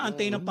 Huwag niyo na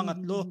antayin ng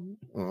pangatlo.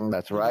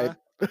 That's Diba? right.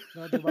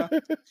 Diba?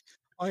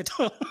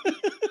 Ito.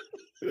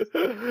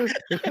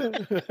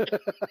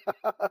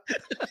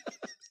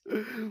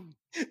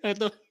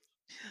 Ito.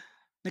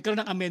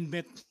 Nagkaroon ng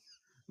amendment.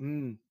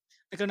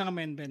 Nagkaroon ng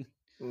amendment.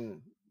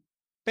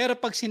 Pero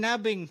pag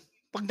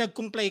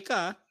nag-comply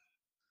ka,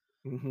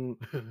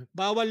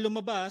 bawal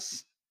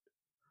lumabas,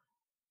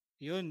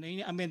 yun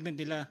yung amendment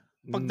nila.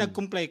 Pag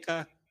nag-comply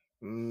ka.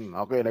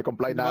 Okay,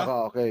 nag-comply na ako.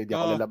 Okay, di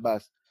ako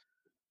lalabas.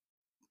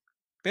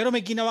 Pero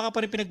may ginawa ka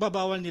pa rin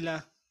pinagbabawal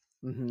nila.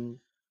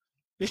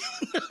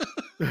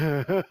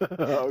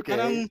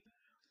 Okay.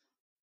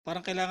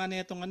 Parang kailangan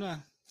na itong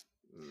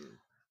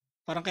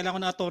parang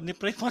kailangan na attorney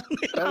pre.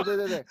 Pero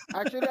hindi.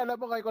 Actually, alam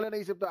mo, ngayon ko lang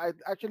naisip to.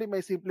 Actually,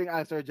 may simpleng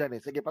answer dyan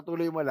eh. Sige,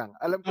 patuloy mo lang.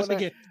 Alam ko na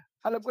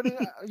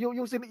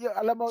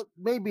alam mo,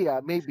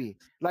 maybe.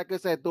 Like I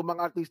said,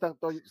 mga artistang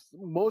to,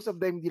 most of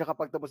them hindi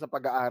nakapagtapos ng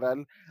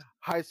pag-aaral,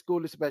 high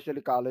school,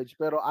 especially college.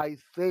 Pero I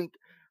think,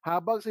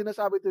 habang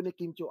sinasabi to ni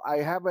Kim Chiu,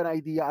 I have an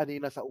idea ano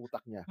yung nasa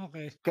utak niya.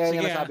 Okay. Kaya sige,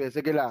 niya nasabi,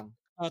 sige lang.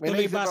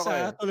 Tuloy basa.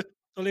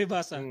 Tuloy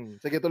basa.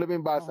 Sige, tuloy mo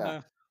yung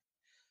basa.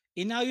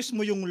 Inayos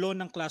mo yung law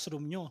ng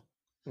classroom nyo.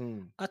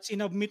 At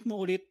sinubmit mo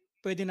ulit,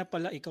 pwede na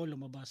pala ikaw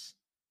lumabas.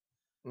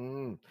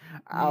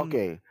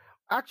 Okay.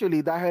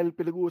 Actually, dahil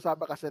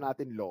pinag-uusapan kasi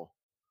natin law,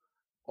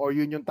 or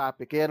yun yung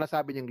topic. Kaya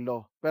nasabi niyang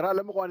law. Pero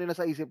alam mo kung ano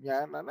nasa isip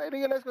niya?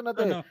 Na-realize ko na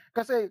to eh. Ano?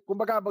 Kasi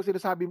kumbaga habang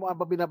sinasabi mo,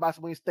 habang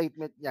binabasa mo yung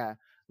statement niya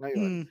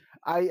ngayon, Mm.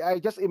 I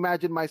just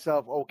imagine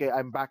myself, okay,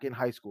 I'm back in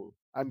high school.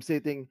 I'm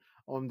sitting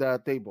on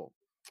the table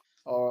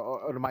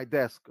or on my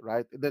desk,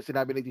 right? And then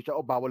sinabi ni teacher,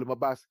 oh, bawal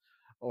lumabas.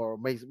 Or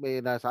may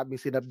nasabi,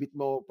 sinabit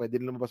mo, pwede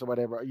lumabas or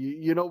whatever.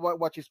 You know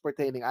what she's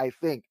pertaining? I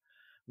think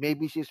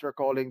maybe she's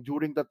recalling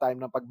during the time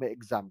na pag may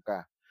exam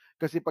ka.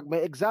 Kasi pag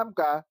may exam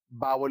ka,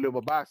 bawal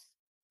lumabas.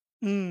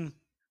 Mm.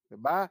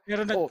 Diba?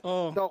 Pero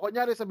So,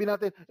 kunyari sabihin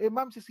natin,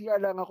 ma'am, si CR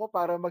lang ako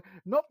para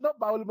nope,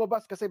 bawal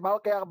lumabas kasi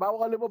bawal ka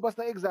lumabas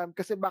ng exam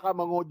kasi baka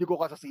mangodi ko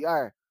ka sa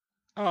CR.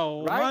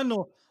 Oo, Right?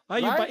 ano?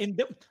 Ay, yung pa Right?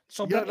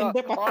 sobrang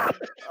in-depth.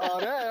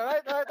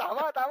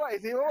 Right. Tama.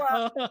 Isipin mo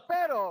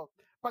Pero,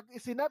 pag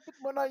isinapit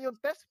mo na yung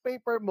test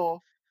paper mo,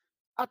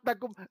 at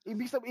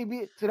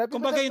sinabi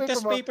mo Kumbaga test yung paper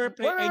test mo, paper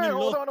pre, ay yung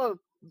law.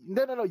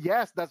 No.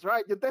 Yes, that's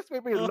right. Yung test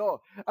paper yung law.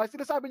 Ang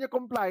sinasabi niya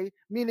comply,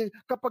 meaning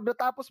kapag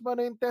natapos mo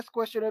na yung test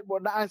questionnaire mo,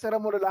 na-answer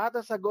mo na lahat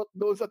ng sagot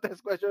doon sa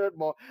test questionnaire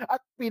mo, at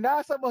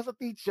pinasa mo sa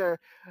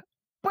teacher,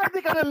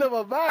 pwede ka na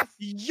lumabas.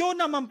 Yun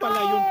naman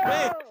pala yung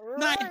pre.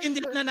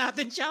 Naintindihan na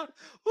natin siya.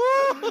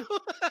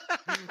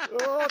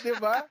 Di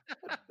ba?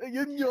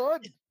 Yun.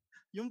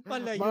 Yung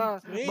pala yung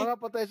pre. Mga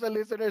potential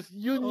listeners,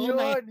 yun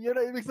ang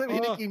ibig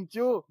sabihin ni Kim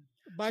Chiu.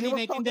 Bali,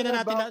 naintindihan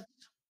na natin lahat.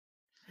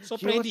 So,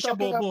 pre, hindi siya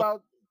bobo.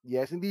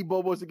 Yes, hindi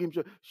bobo si Kim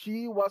Chiu.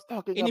 She was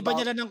talking about... Iniba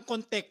niya lang ng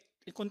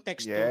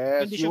konteksto.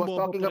 Yes, hindi she siya was bobo,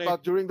 talking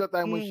about during the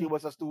time when she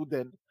was a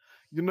student,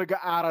 yung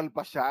nag-aaral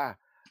pa siya.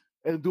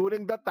 And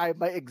during that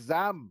time, may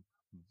exam.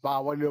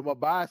 Bawal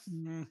lumabas.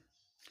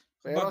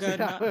 Pero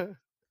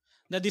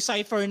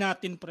na-decipher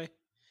natin, pre.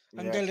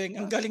 Ang galing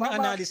ng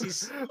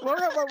analysis.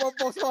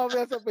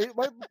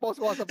 Post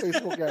ko sa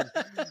Facebook yan.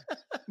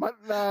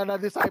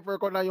 Na-decipher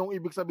ko na yung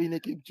ibig sabihin ni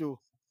Kim Chiu.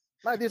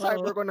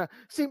 Na-decipher ko na.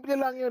 Simple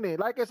lang yun eh.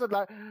 Like I said,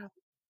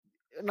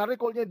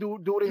 na-recall niya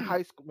during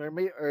high school,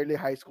 may early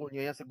high school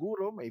niya yan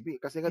siguro, maybe.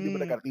 Kasi nga, di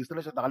ba nag-artista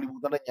na siya,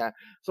 nakalimutan na niya.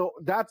 So,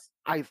 that's,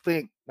 I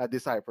think,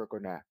 na-decipher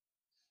ko na.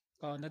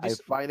 I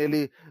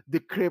finally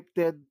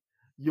decrypted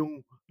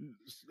yung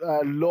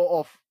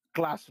law of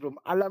classroom.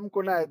 Alam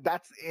ko na,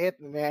 that's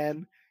it,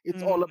 man.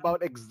 It's all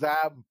about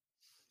exam.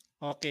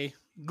 Okay.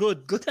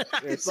 Good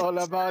analysis. It's all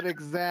about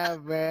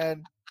exam,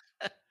 man.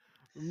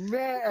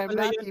 Man, I'm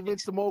not even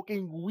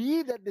smoking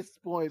weed at this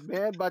point,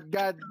 man. But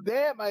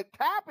goddamn, I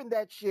tap in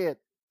that shit.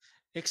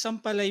 Exam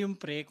pala yung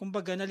pre.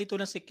 Kumbaga, nalito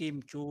na si Kim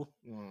Chiu.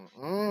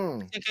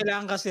 Kasi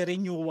kailangan kasi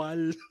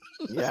renewal.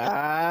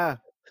 Yeah.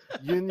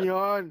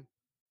 Yun.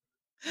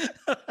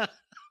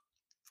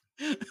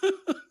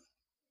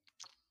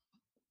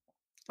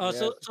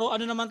 So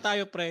ano naman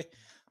tayo, pre?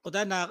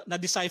 Kuda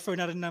na-decipher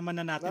na rin naman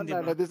na natin, di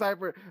ba?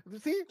 Na-decipher.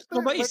 See?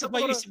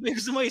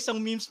 Gusto mo isang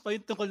memes pa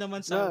yun tungkol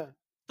naman sa...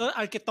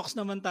 Architects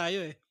naman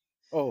tayo eh.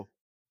 Oh.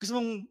 Gusto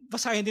mong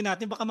basahin din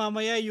natin, baka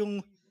mamaya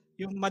yung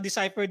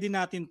ma-decipher din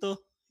natin to.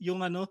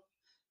 Yung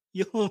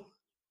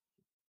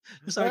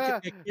sa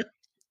architecture.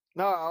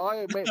 No,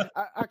 okay.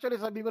 Actually,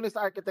 sabi ko na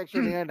sa architecture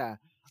na yan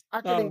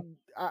Actually,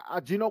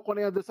 gino ko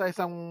na yan doon sa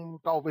isang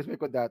ka-office mate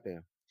ko dati.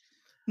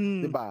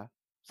 Diba?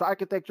 Sa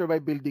architecture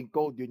by building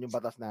code, yun yung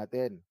batas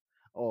natin.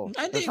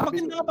 Hindi,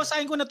 maganda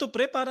basahin ko na to,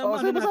 pre, para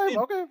ano natin.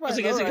 Okay,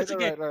 fine.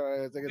 Sige.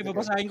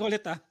 Babasahin ko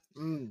ulit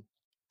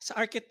Sa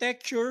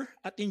architecture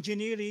at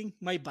engineering,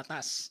 may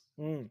batas.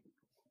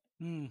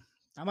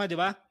 Tama, di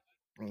ba?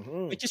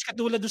 Which is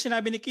katulad doon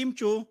sinabi ni Kim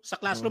Chiu, sa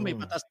classroom may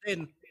batas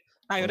din.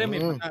 Tayo rin may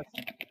batas.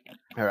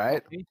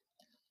 Alright. Okay.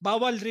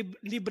 Bawal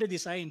libre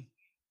design.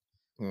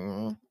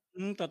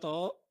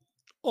 Totoo.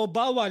 O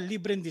bawal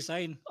libre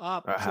design.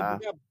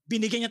 So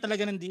binigyan niya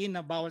talaga ng diin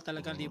na bawal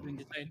talaga libre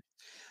design.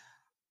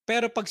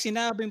 Pero pag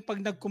sinabing pag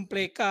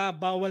nag-comply ka,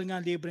 bawal nga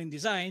libre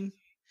design,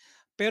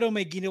 pero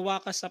may ginawa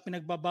ka sa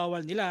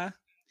pinagbabawal nila,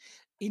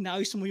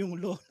 inaayos mo yung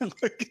law ng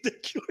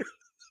architecture.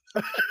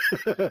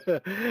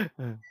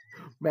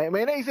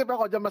 may naisip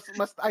ako dyan,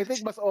 I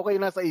think mas okay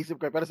na sa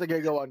isip ko, pero sige,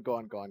 go on.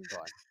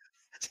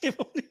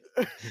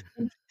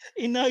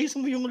 Inayos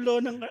mo yung law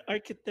ng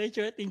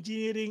architecture at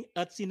engineering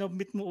at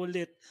sinubmit mo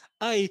ulit,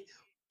 ay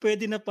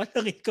pwede na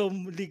palang ikaw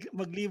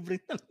maglibre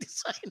ng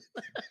design.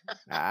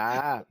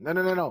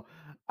 No.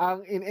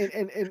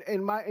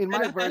 In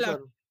my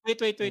version.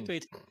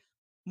 Wait.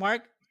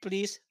 Mark,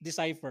 please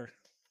decipher.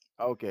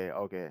 Okay.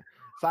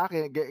 Sa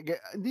akin,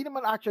 hindi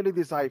naman actually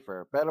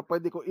decipher, pero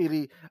pwede ko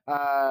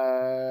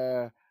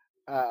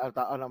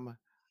ano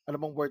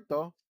mong word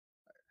to?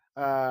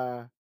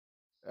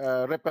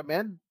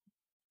 Recommend?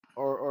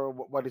 Or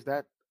what is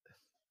that?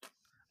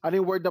 Ano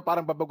yung word na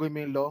parang babaguhin mo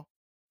yung law?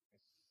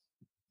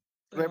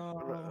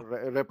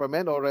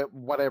 Reprimand or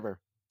whatever.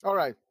 All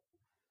right.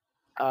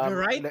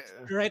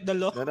 Right the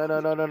law?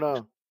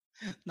 No.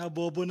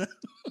 Nabobo na.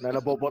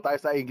 Nabobo tayo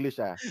sa English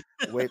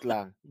Wait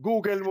lang.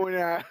 Google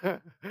muna.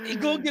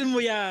 I-Google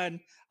mo yan.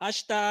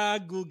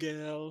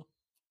 #Google.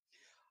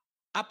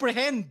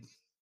 Apprehend.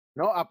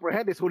 No,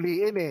 apprehend is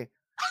huliin eh.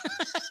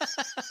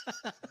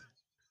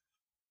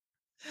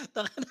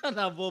 Taka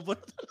na, nabobo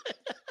na talaga.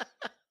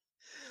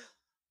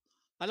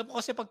 Alam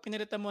ko kasi pag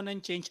pinalitan mo ng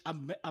change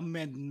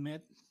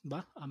amendment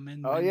ba? Oh,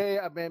 Amendment.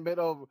 yeah,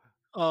 amendment of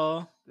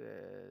Oo.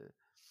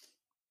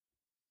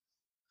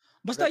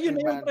 Basta yun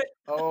na yun, reprimand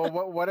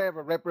pre.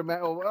 whatever, reprimand.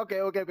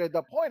 Okay.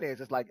 The point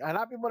is, it's like,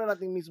 hanapin mo na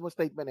natin mismo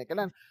statement eh.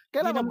 Hindi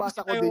Kailan naman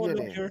kasi mabasa ko tayo din yun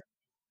eh. lawyer.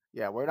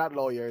 Yeah, we're not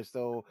lawyers.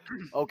 So,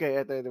 okay,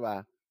 ito, di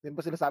ba? Di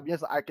ba sinasabi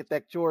niya sa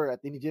architecture at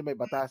hindi may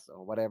batas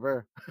or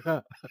whatever.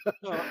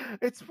 Oo.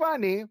 It's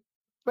funny,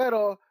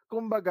 pero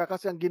kumbaga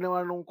kasi ang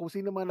ginawa nung kung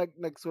sino man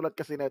nagsulat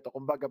kasi nito,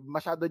 kumbaga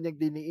masyado niyang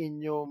diniin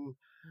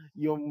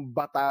yung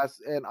batas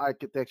and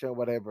architecture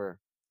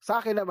whatever. Sa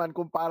akin naman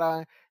kung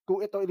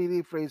ito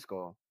i-rephrase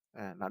ko,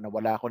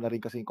 nawala ko na rin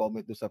kasi yung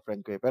comment doon sa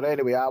friend ko eh. Pero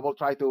anyway, I will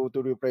try to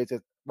rephrase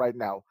it right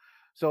now.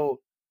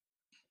 So,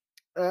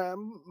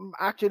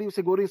 actually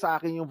siguro sa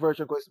akin yung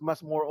version ko is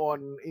mas more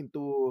on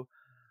into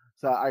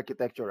sa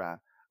architecture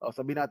O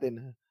sabihin natin,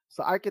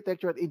 sa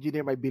architecture at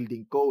engineer may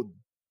building code.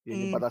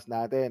 Yun yung batas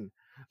natin.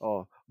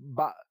 Sa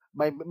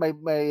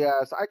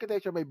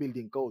architecture may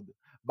building code.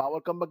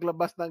 Bawal kang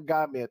maglabas ng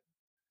gamit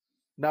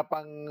na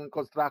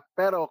pang-construct.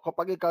 Pero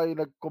kapag ikaw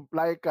yung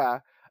nag-comply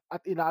ka at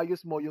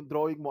inayos mo yung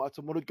drawing mo at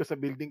sumunod ka sa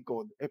building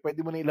code,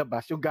 pwede mo na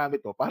ilabas yung gamit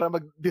mo para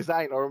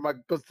mag-design or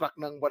mag-construct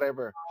ng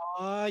whatever.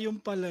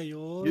 Yung pala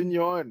Yun yun.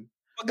 yun.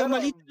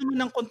 Pagkamalit naman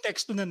ng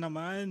konteksto na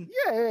naman.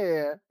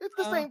 Yeah. It's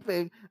the same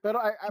thing.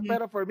 Pero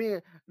pero for me,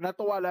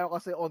 natuwa lang ako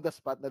kasi on the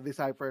spot na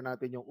decipher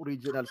natin yung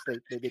original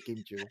statement ni Kim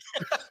Chiu.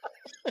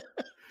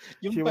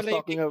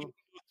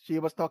 She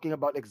was talking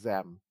about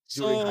exam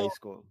during high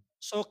school.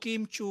 So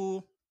Kim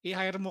Chiu,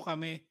 i-hire mo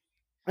kami.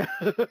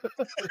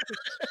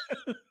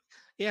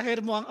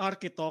 I-hire mo ang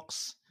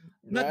architects.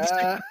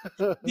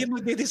 Hindi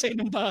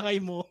magde-design ng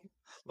bahay mo.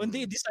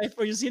 Kundi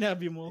i-decipher yung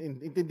sinabi mo.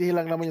 Intindihin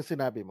lang naman yung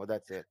sinabi mo.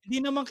 That's it.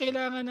 Hindi naman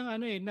kailangan ng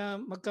na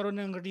magkaroon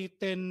ng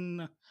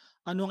written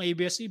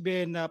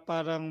ABS-CBN na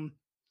parang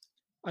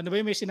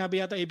may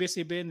sinabi yata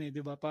ABS-CBN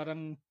di ba?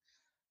 Parang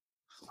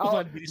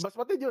mas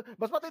matindi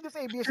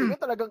sa ABS-CBN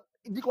talagang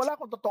hindi ko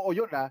alam kung totoo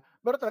yun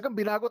pero talagang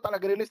binago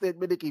talaga nila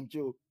statement ni Kim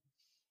Chiu.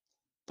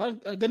 Parang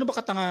ganun ba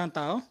katanga ng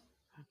tao?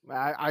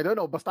 I don't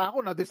know. Basta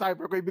ako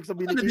na-decipher ko ibig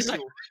sabihin ni Kim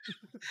Chiu.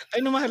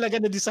 Ay,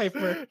 mahalaga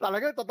na-decipher.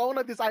 Talaga, totoo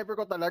na-decipher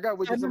ko talaga.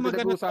 Which is ang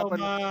pinag-uusapan.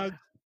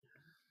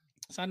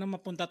 Sana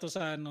mapunta to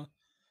sa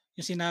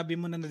yung sinabi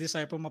mo na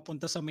na-decipher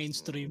mapunta sa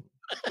mainstream.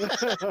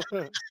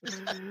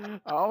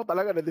 Oo,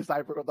 talaga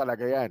na-decipher ko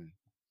talaga yan.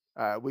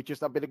 Which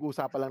is ang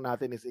pinag-uusapan lang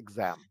natin is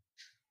exam.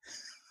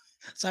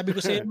 Sabi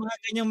ko sa'yo, mga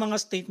ganyang mga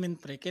statement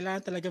pre,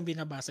 kailangan talagang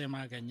binabasa yung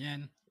mga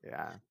ganyan.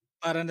 Yeah.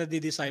 Para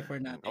na-decipher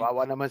natin.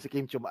 Kawawa naman si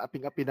Kim Chiu,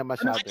 aping-api na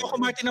masyado. Coco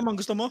Martin naman,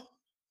 gusto mo?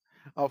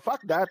 Oh,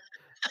 fuck that.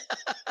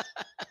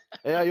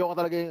 Ayoko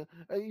talaga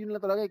yun lang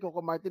talaga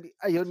Coco Martin.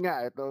 Ayun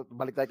nga, ito,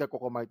 balik tayo kay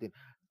Coco Martin.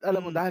 Alam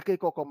mo, dahil kay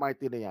Coco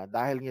Martin na yan,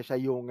 dahil nga siya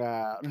yung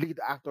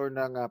lead actor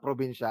ng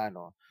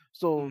Probinsyano.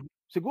 So,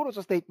 siguro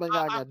sa statement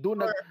nga niya,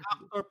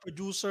 actor,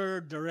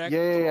 producer, director.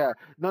 Yeah.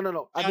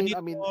 No. I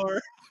mean,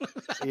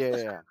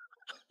 yeah.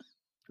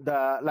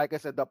 Like I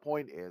said, the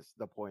point is,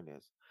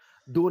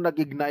 doon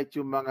nag-ignite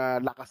yung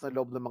mga lakas ng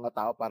loob ng mga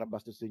tao para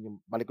bastusin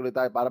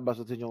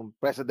yung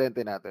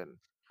presidente natin.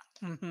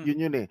 Mm-hmm.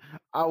 Yun eh.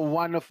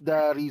 One of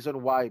the reason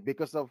why,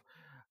 because of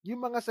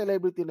yung mga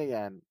celebrity na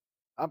yan,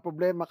 ang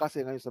problema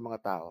kasi ngayon sa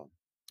mga tao,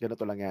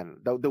 ganito lang yan.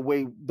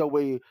 The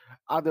way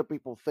other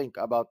people think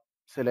about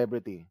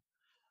celebrity.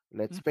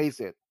 Let's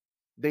face it.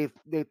 They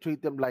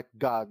treat them like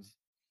gods,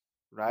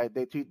 right?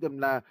 They treat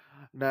them na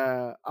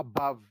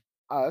above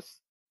us.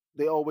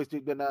 They always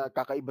treat them na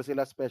kakaiba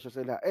sila, special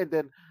sila. And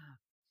then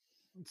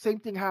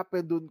same thing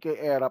happened dun kay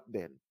Erap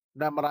din,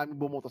 na maraming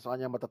bumoto sa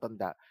kanya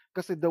matatanda.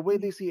 Kasi the way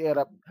they see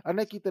Erap, ang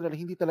nakikita nila,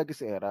 hindi talaga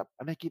si Erap.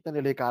 Ang nakikita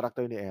nila yung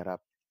character ni Erap.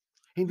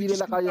 Hindi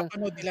nila kayang...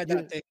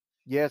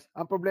 Yes.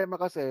 Ang problema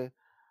kasi,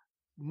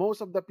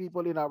 most of the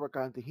people in our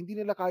country, hindi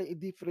nila kaya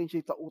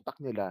i-differentiate sa utak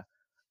nila.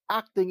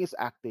 Acting is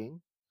acting.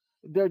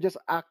 They're just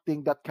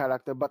acting that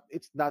character, but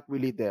it's not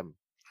really them.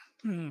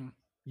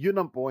 Yun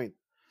ang point.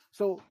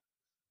 So,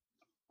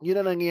 yun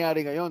ang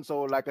nangyayari ngayon.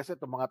 So, like I said,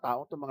 itong mga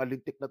tao, itong mga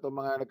lintik na itong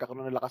mga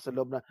nagkakaroon ng lakas sa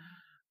loob na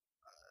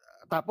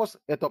tapos,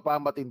 ito pa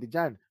ang matindi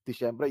dyan.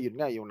 Siyempre, yun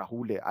nga, yung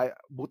nahuli.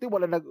 Buti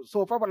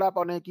so far, wala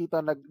pa ako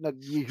nakikita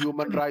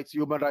human rights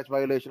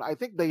violation. I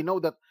think they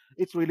know that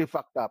it's really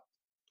fucked up.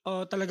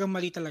 Talagang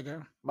mali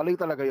talaga. Mali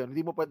talaga yun.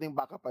 Hindi mo pwedeng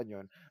backupan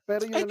yun.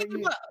 Pero yun,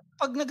 diba,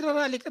 pag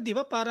nagrarally ka, di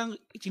ba, parang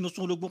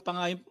sinusunog mo pa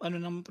nga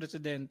yung ng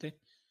presidente.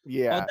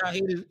 Yeah.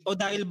 O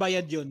dahil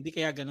bayad yun, di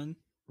kaya ganun?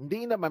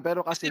 Hindi naman, pero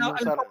kasi yung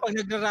pag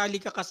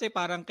nagrarally ka kasi,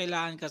 parang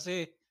kailangan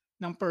kasi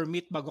ng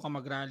permit bago ka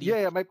mag-rally.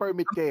 Yeah, may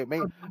permit kayo.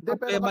 Pero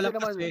kasi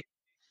naman,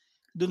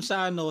 dun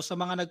sa sa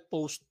mga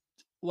nag-post,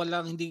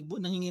 walang hindi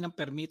nanghingi ng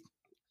permit.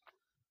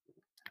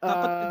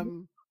 Dapat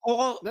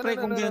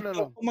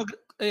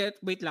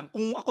wait lang.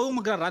 Kung ako yung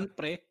magra-run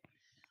pre,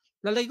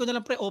 lalagay ko na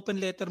lang pre open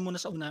letter muna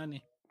sa unahan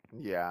eh.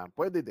 Yeah,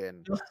 pwede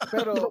din.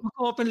 Pero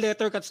open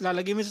letter kasi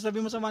lalagay mo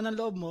sasabihin mo sama ng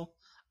loob mo,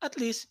 at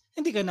least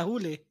hindi ka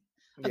nahuli.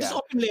 At least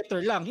open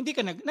letter lang. Hindi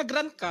ka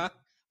nag-run ka,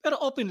 Pero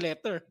open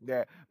letter.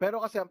 Hindi. Pero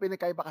kasi ang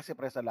pinakaiba kasi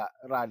pre sa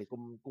rally,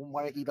 kung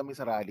makikita mo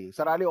sa rally,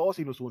 oo,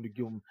 sinusunog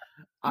yung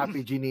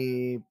RPG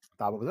ni,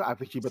 tawag doon,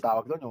 RPG ba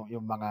tawag doon,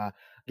 yung mga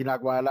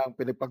ginagawa lang,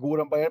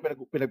 pinagpaguran pa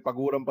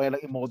yan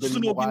lang i-model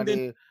yung mukha Susunugin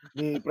din.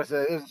 ni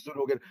Presidente,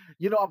 susunugin.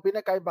 Ang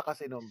pinakaiba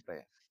kasi noon,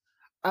 pre,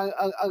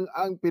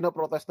 ang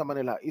pinoprotest naman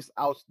nila is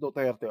oust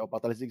Duterte o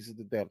patalisig si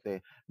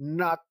Duterte,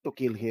 not to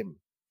kill him.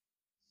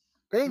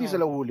 Kaya hindi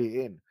sila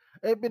huliin.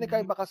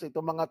 Pinakaiba kasi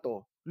itong mga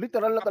to,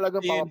 literal na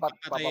talagang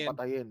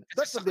papapatayin.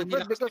 That's the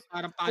difference because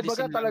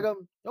kumbaga talagang,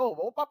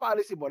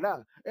 papaalisin mo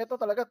lang. Ito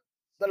talaga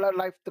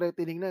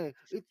life-threatening na eh.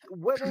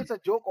 Whether it's a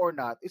joke or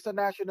not, it's a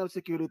national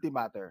security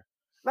matter.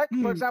 Like,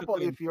 for example,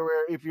 if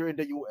you're in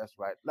the US,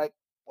 right? Like,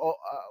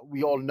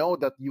 we all know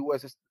that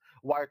US is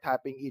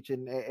wiretapping each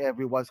and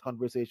everyone's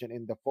conversation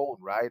in the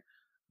phone, right?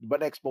 Diba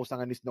na-expose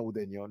na nga ni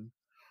Snowden yun?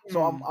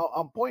 So,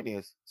 ang point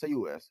is, sa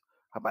US,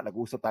 habang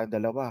nag-usap tayong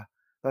dalawa,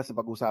 tapos sa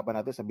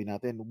pag-usapan natin, sabihin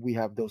natin, we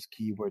have those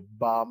keyword,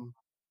 bomb,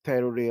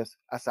 terrorist,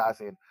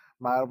 assassin.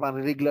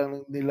 Marinig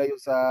lang nila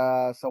yung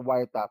sa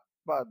wiretap.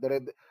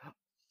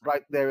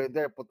 Right there and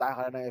there, punta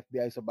ka na ng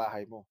FBI sa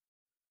bahay mo.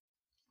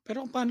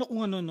 Pero paano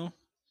kung ano, no?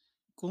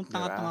 Kung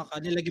tanga-tanga ka,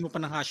 nilagyan mo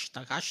pa ng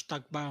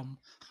hashtag bomb.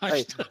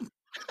 Hashtag.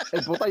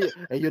 Puta,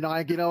 yun na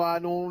nga yung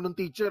ginawa nung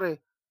teacher eh.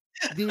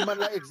 Di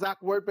man lang exact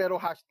word, pero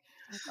hashtag.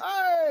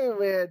 Ay,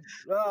 man.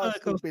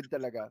 Stupid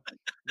talaga.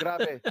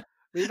 Grabe.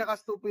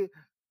 Pinaka-stupid.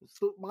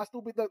 Mga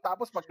stupid lang.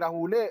 Tapos pag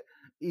nahuli,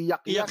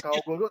 iyak-iyak,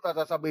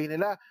 sasabihin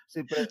nila,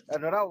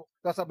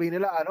 sasabihin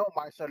nila,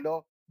 martial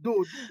law.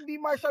 Dude, hindi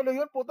martial law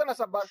yun. Puta,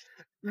 nasa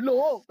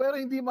law, pero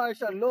hindi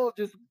martial law.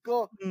 Diyos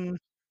ko.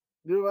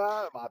 Di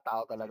ba? Mga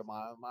tao talaga,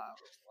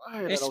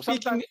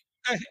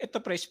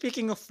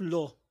 speaking of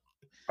law,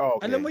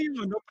 okay. Alam mo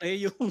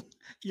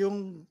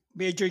yung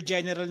Major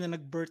General na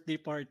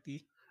nag-birthday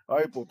party?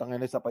 Ay, putang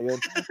ina, isa pa yun.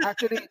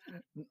 Actually,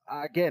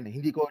 again,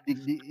 hindi ko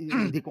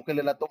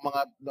kilala tong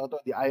mga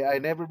I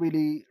never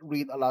really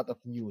read a lot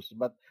of news,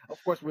 but of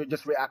course we're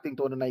just reacting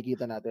to ano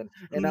nakikita natin.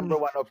 And number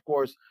one, of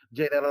course,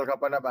 general ka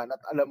pa naman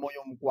at alam mo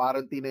yung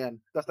quarantine na yan.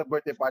 Tapos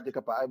nag-birthday party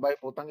ka pa. Ay, bay,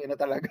 putang ina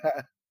talaga.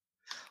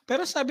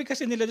 Pero sabi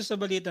kasi nila doon sa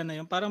balita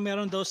na yun, parang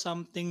meron daw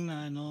something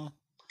na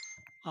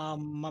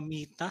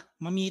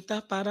mamita,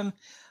 parang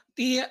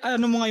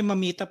ano mo nga yung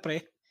mamita,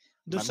 pre?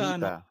 Doon sa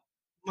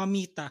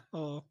mamita.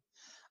 Oo.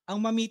 Ang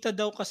mamita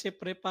daw kasi,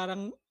 pre,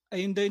 parang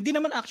ayun daw, hindi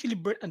naman actually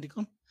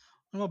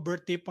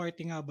birthday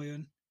party nga ba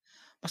yun?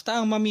 Basta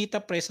ang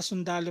mamita, pre, sa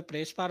sundalo,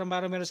 pre, parang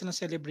meron silang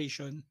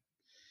celebration.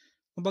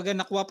 Kumbaga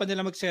nakuha pa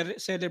nila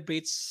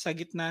mag-celebrate sa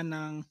gitna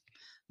ng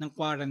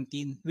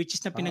quarantine, which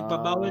is na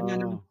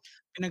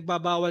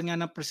pinagbabawal nga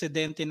ng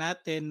presidente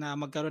natin na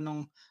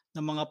magkaroon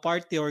ng mga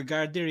party or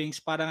gatherings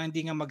para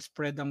hindi nga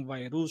mag-spread ang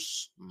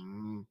virus.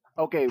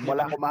 Okay,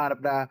 wala akong mahanap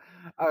na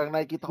ang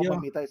nakikita ko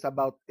mamita is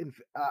about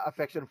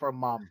affection for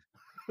mom.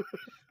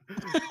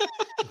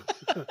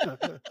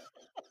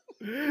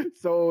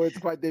 So it's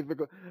quite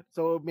difficult.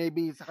 So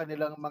maybe sa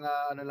kanilang mga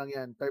lang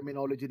yan,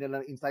 terminology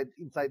nila,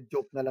 inside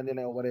joke na lang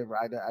nila or whatever.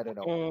 I don't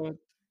know.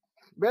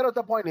 Pero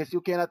the point is,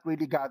 you cannot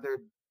really gather,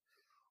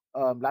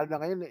 lalo na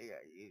ngayon,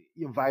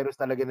 yung virus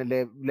talaga,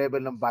 na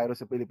level ng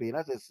virus sa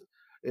Pilipinas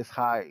is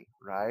high,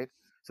 right?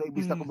 So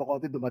ibig na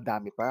kumakonti,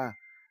 dumadami pa.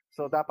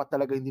 So dapat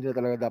talaga hindi na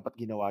talaga dapat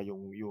ginawa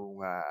yung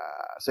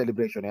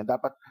celebration yan.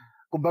 Dapat,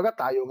 kumbaga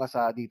tayo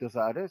nga dito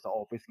sa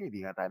office nga,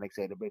 hindi nga tayo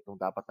nag-celebrate nung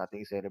dapat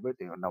natin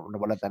i-celebrate.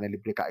 Nawalan tayo ng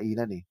libre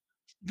kainan eh.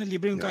 Na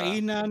libre yung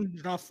kainan,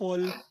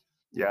 raffle.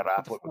 Yeah,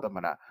 raffle.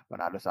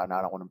 Manalo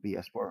sana ako ng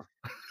PS4.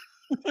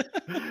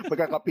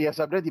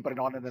 Pagkaka-PS5 na, di pa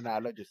rin ako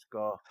nananalo. Diyos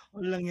ko.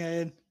 Walang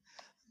yan.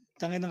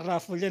 Tangin ng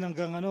raffle yan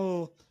hanggang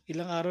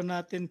ilang araw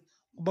natin.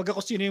 Kumbaga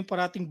kung sino yung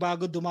parating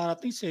bago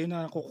dumarating sa'yo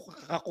na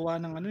kakakuha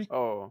ng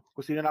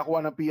kung sino nakuha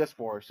ng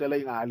PS4, sila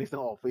yung aalis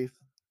ng office.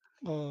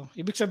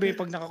 Ibig sabihin,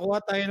 pag nakakuha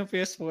tayo ng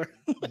PS4,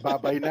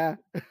 babay na.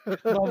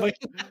 Babay.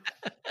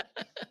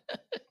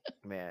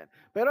 Man.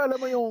 Pero alam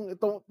mo yung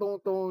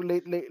itong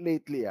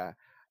lately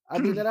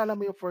nalala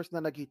mo yung first na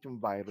nag-hit yung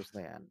virus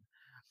na yan.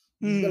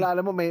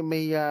 Nalala mo may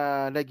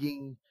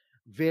naging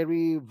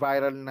very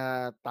viral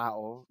na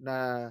tao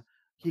na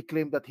he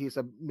claimed that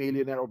he's a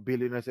millionaire or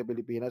billionaire sa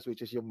Pilipinas,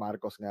 which is yung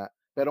Marcos nga.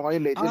 Pero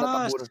ngayon lately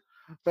natabunan.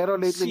 Pero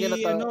lately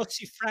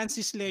si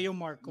Francis Leo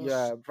Marcos.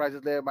 Yeah,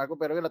 Francis Leo Marcos,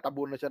 pero ngayon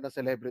natabunan na siya ng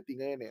celebrity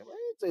ngayon eh.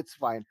 It's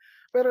fine.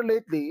 Pero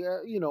lately,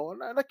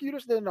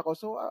 na-curious din ako.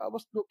 So I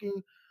was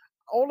looking,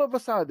 all of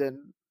a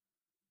sudden,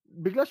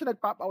 bigla siya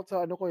nag-pop out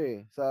sa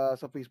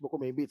sa Facebook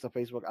ko. Maybe it's a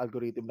Facebook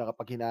algorithm na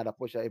kapag hinanap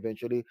mo siya,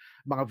 eventually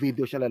mga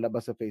video siya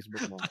lalabas sa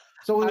Facebook mo.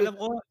 So alam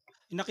ko,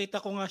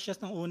 nakita ko nga siya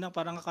nung una,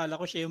 parang akala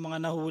ko siya yung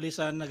mga nahuli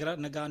sa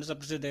nag-ano sa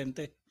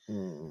presidente.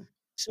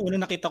 So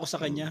una nakita ko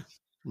sa kanya.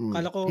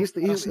 Akala ko he's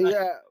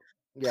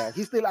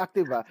still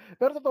active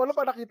Pero totoo lang,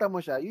 pag nakita mo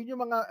siya, yun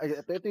yung mga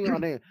ito yung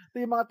ito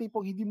yung mga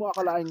tipong hindi mo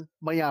akalaing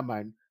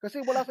mayaman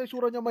kasi wala sa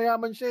isura niya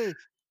mayaman siya eh.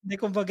 Hindi,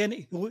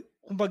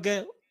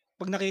 kumbaga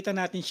pag nakita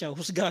natin siya,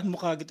 husgahan mo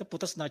kagad,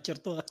 puta snatcher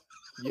to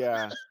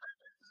Yeah.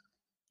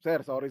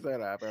 Sir, sorry sir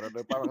pero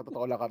parang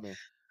totoo lang kami.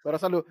 Pero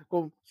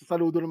kung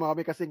saludo naman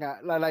kami kasi nga,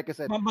 like I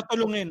said,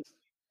 Matulungin.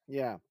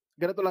 yeah.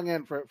 Ganito lang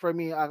yan for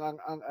me,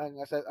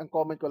 ang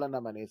comment ko lang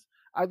naman is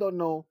I don't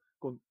know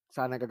kung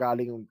saan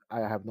nagagaling yung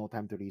I have no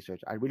time to research.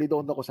 I really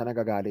don't know kung saan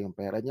nagagaling yung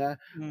pera niya,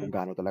 kung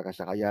gaano talaga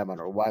siya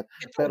kayaman or what.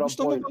 Ito, Pero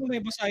gusto mo bang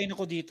may basahin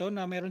ako dito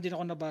na meron din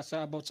ako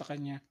nabasa about sa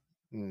kanya?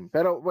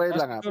 Pero wait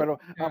lang Siguro,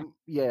 pero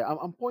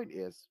ang point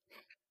is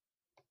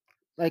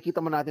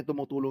nakikita mo natin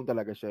tumutulong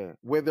talaga siya.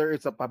 Whether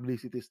it's a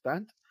publicity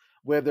stunt,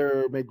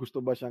 whether may gusto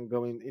ba siyang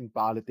gawin in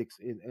politics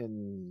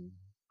in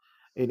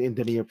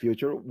the near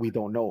future, we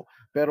don't know.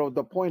 Pero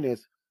the point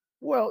is,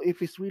 well,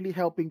 if it's really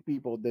helping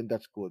people, then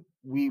that's good.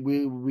 We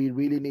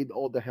really need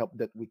all the help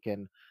that we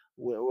can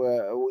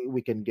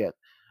get.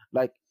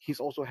 Like he's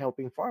also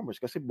helping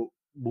farmers kasi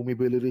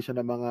bumibili rin siya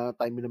ng mga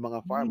time ng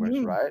mga farmers,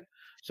 right?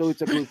 So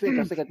it's a good thing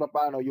kasi kahit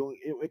paano yung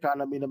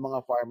economy ng mga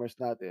farmers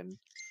natin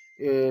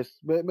is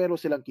meron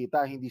silang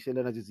kita, hindi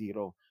sila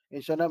zero.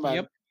 And siya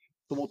naman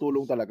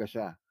tumutulong talaga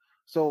siya.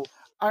 So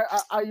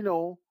I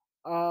know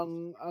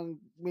ang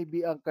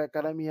maybe ang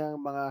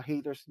karamihang mga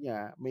haters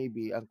niya,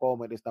 maybe ang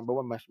comment is number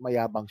one, mas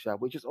mayabang siya,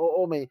 which is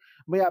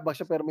mayabang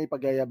siya pero may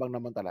pagyayabang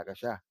naman talaga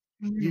siya.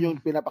 Yun yung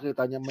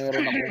pinapakita niya,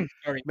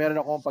 meron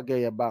akong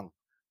pagyayabang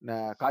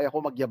na kaya ko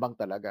magyabang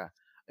talaga.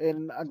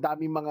 And ang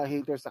daming mga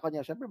haters sa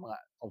kanya, syempre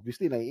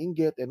obviously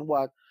naiinggit and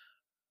what,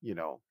 you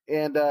know.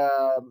 And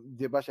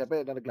 'di ba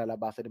syempre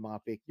naglalabasan ng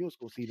mga fake news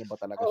kung sino ba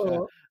talaga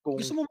siya, kung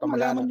gusto mo bang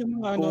malaman kamag-anak, yung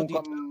mga ano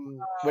dito?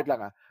 wait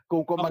lang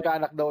kung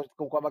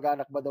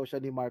kamag-anak ba daw siya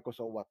ni Marcos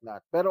or what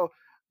not. Pero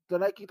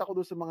nakikita ko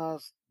dun sa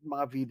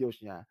mga videos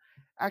niya,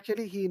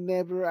 actually he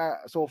never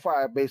so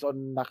far based on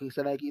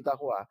nakikita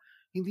ko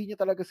hindi niya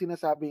talaga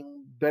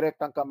sinasabing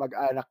direktang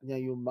kamag-anak niya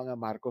yung mga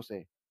Marcos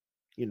eh.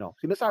 You know,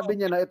 sinasabi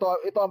niya na ito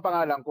ang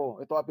pangalan ko,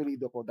 ito ang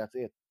apelyido ko, that's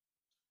it.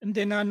 And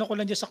then ano ko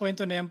lang dyan sa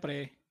kwento na yan,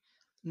 pre,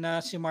 na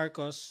si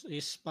Marcos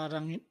is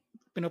parang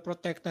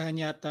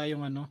pinoprotektahan yata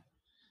yung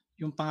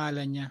yung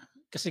pangalan niya.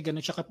 Kasi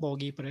ganun siya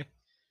kapogi, pre.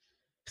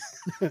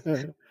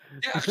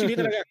 Actually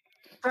talaga,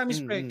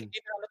 promise pre,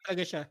 inaano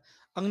talaga siya.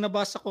 Ang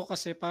nabasa ko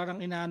kasi parang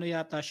inaano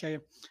yata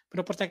siya,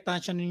 pinoprotektahan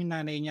siya ng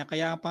nanay niya.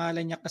 Kaya ang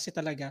pangalan niya kasi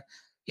talaga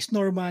is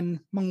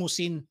Norman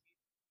Mangusin.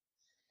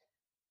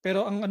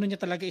 Pero ang ano niya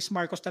talaga is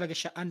Marcos talaga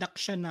siya. Anak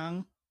siya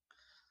ng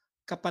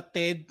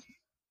kapatid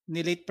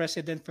ni late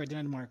President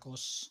Ferdinand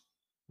Marcos.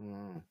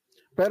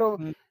 Pero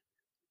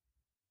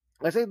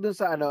kasi dun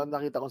sa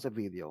nakita ko sa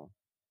video,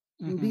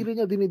 hindi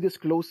rin niya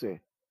dinidisclose eh.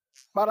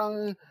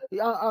 Parang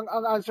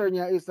ang answer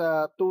niya is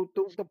to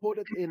put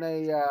it in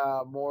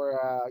a more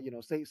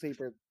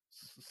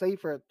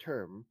safer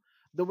term,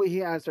 the way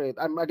he answered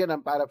it. I'm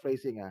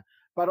paraphrasing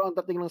pero ang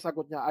dating ng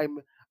sagot niya,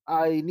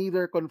 I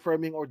neither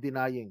confirming or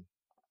denying.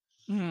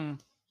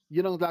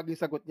 Yun ang laging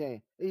sagot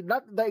niya eh.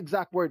 Not the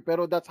exact word,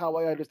 pero that's how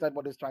I understand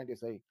what he's trying to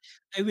say.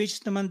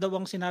 Which naman daw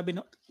ang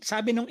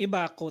sabi nung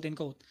iba, quote and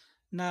quote,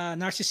 na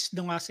narcissist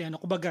daw nga si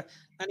kumbaga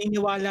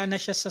naniniwala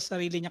na siya sa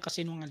sarili niya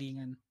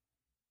kasinungalingan.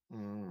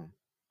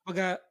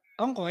 Kumbaga,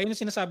 ayun ang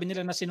sinasabi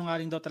nila na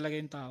sinungaling daw talaga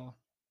yung tao.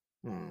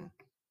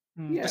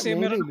 Yeah, kasi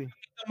meron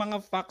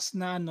mga facts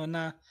na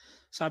na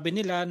sabi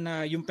nila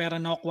na yung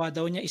pera na nakukuha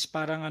daw niya is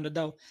parang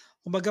daw,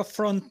 kumbaga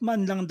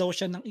frontman lang daw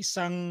siya ng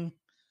isang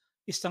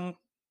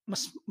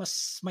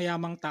mas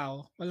mayamang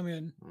tao. Alam mo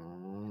yun?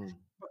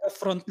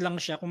 Front lang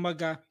siya.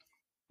 Kumbaga,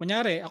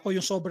 kunyari, ako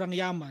yung sobrang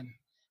yaman.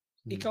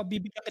 Ikaw,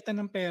 bibigyan kita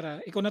ng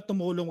pera. Ikaw na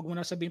tumulong. Wag mo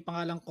na sabihin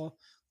pangalan ko.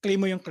 Claim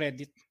mo yung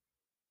credit.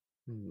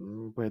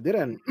 Pwede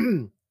rin.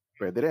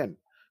 Pwede rin.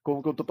 Kung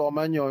totoo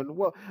man yun.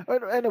 Well,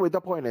 anyway, the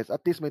point is,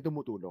 at least may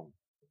tumutulong.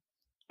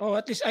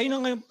 At least,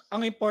 ayun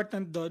ang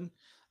important doon.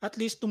 At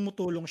least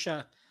tumutulong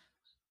siya.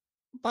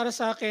 Para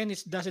sa akin,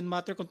 it doesn't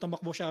matter kung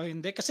tumakbo siya o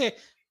hindi. Kasi,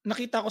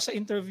 nakita ko sa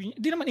interview,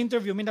 hindi naman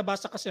interview, may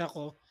nabasa kasi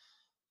ako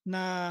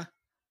na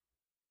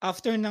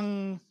after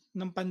ng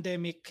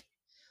pandemic,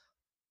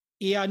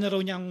 i-ano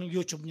raw niya ang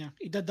YouTube niya,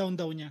 ida-down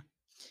daw niya.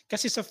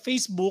 Kasi sa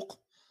Facebook,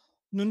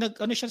 nung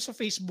siya sa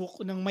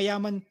Facebook ng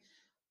mayaman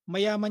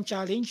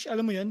challenge,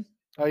 alam mo 'yun?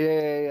 Oh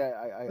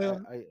yeah.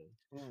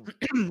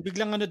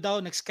 Biglang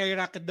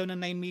nag-skyrocket daw ng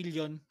 9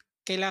 million.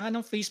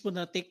 Kailangan ng Facebook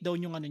na take down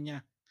yung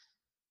niya,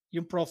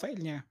 yung profile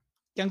niya.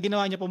 Kaya ang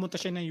ginawa niya, pumunta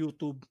siya ng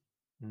YouTube.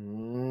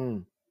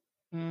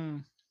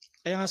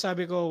 Kaya nga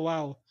sabi ko,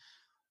 wow.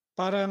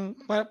 Parang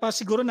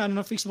siguro na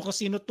ng Facebook kung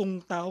sino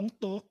tong taong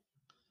to,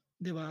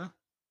 'di ba?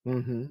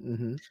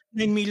 9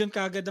 million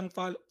kagad ang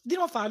hindi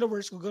naman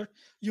followers ko,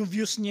 yung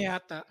views niya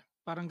yata,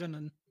 parang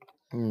ganun.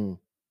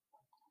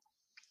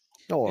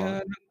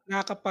 Kaya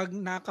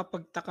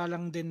nakapagtaka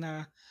lang din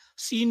na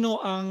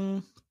sino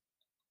ang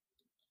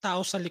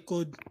tao sa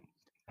likod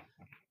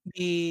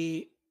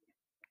ni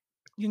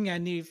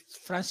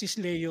Francis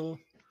Leo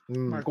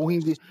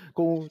Marcos.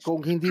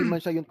 Kung hindi man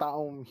siya yung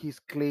taong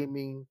he's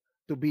claiming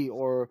to be,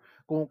 or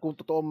kung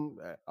totoo,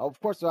 of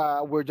course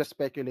we're just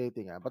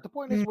speculating but the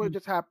point is we're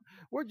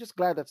just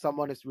glad that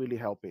someone is really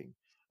helping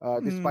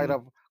despite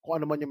of kung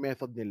ano man yung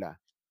method nila,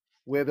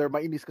 whether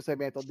mainis ka sa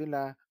method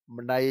nila,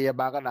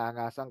 nayayabangan,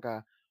 nahangasan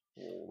ka,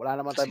 wala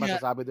naman tayong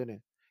masasabi dun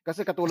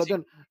kasi katulad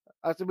dun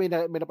may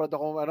napanood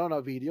akong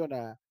na video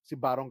na si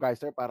Baron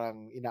Geyser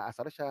parang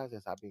inaasar siya,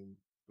 sinasabing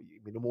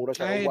minumura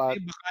siya or Ay, what.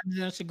 baka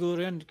na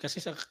siguro yan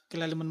kasi sa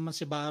kilala mo naman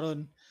si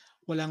Baron,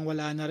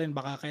 walang-wala na rin,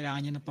 baka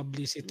kailangan niya ng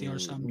publicity or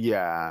something.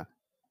 Yeah.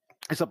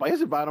 Isa pa yun,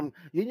 si Baron,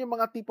 yun yung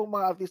mga tipong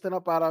mga artista na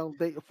parang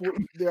they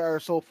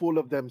are so full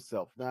of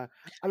themselves na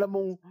alam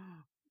mong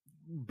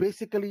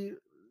basically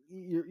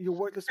you're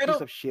worthless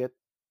piece of shit.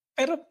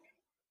 Pero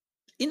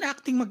in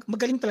acting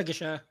magaling talaga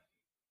siya.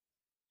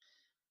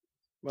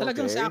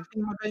 Talagang sa Okay.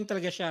 acting magaling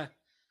talaga siya.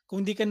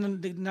 Kung di ka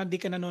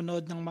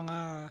nanonood ng mga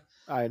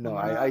I know.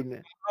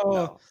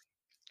 no.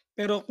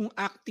 Pero kung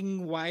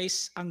acting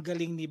wise, ang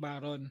galing ni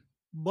Baron.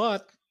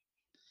 But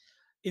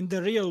in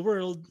the real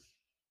world,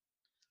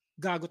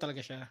 gago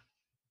talaga siya.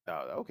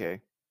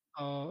 Okay.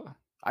 Oh.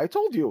 I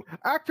told you,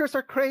 actors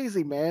are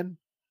crazy, man.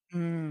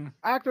 Mm.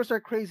 Actors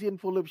are crazy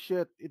and full of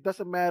shit. It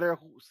doesn't matter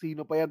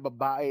sino pa yan,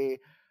 babae,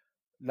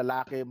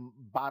 lalaki,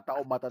 bata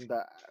o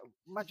matanda.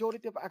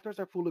 Majority of actors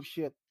are full of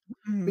shit.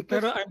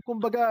 Because,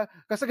 kumbaga,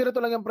 kasi ganito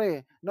lang yan,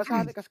 pre.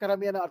 Nasanay kasi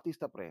karamihan ng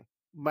artista, pre.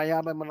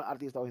 Mayaman man ng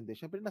artista o hindi.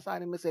 Siyempre,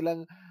 nasanay na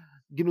silang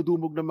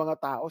ginudumog ng mga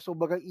tao. So,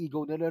 baga,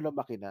 ego nila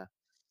lumaki na.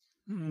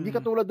 Hindi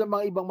katulad ng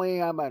mga ibang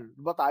mayayaman.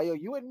 Diba tayo?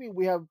 You and me,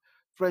 we have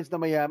friends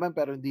na mayaman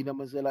pero hindi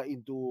naman sila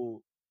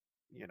into,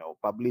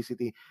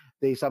 publicity.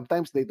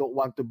 Sometimes they don't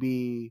want to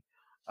be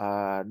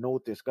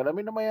noticed.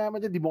 Karami na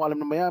mayaman dyan, di mo alam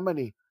na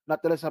mayaman eh.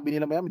 Not talaga sabi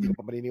nila mayaman, hindi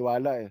ka pa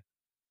maniniwala eh.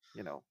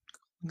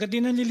 Gandi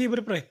na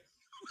nililibre, pre.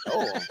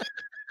 Oo.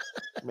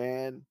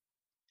 Man.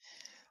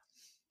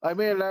 I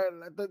mean,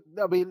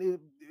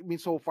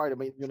 so far,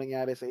 yung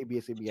nangyari sa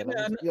ABS-CBN.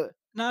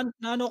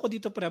 Naano ko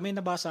dito, pre, may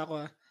nabasa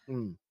ako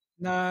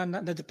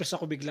na-depress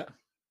ako bigla.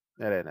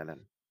 Nalan.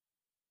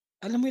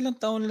 Alam mo ilang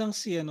taon lang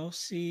si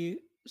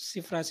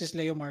Francis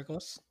Leo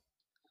Marcos?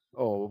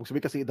 Oh, sabi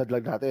kasi edad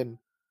lang natin.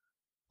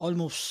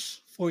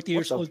 Almost 40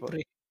 years old,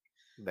 pre.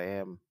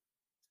 Damn.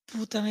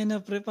 Putang ina,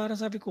 pre, parang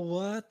sabi ko,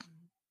 what?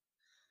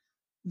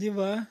 Di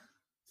ba?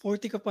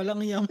 40 ka pa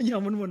lang,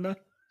 yaman-yaman mo na.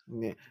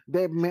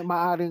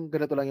 Maaring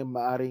ganito lang yung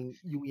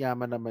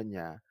yaman naman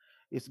niya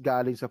is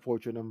galing sa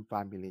fortune ng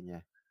family niya.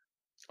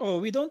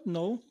 Oh, we don't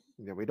know.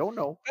 Yeah, we don't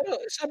know. Pero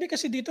sabi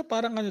kasi dito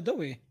parang daw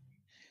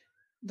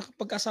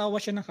nakapag-asawa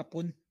siya ng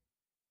Hapon.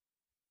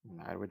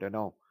 I don't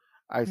know.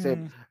 I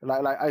said,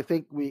 I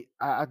think we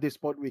at this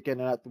point we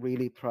cannot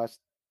really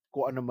trust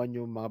kung ano man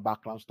yung mga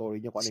background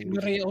story niya. Si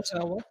Maria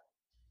Ozawa?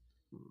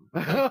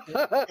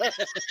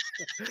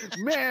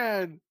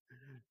 Man!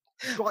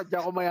 Kung kanya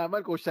ako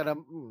mayaman, kung siya na...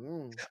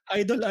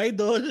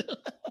 Idol.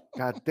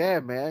 God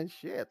damn, man.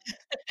 Shit.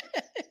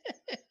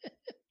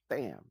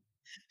 Damn.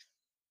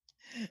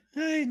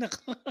 Ay,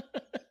 nako.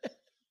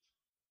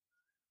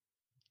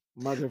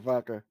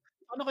 Motherfucker.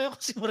 Ano kaya kung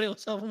si Maria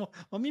Ozawa mo?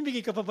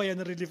 Mamimigay ka pa ba yan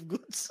ng relief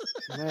goods?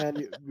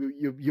 Man,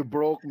 you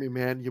broke me,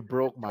 man. You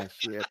broke my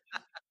shit.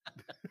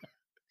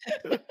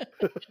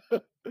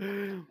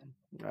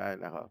 Ay,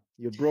 nako.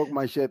 You broke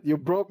my shit. You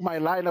broke my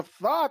line of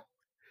thought.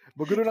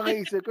 Magulo na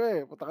kaisip ko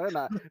eh. Puta ka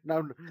na,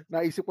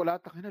 naisip ko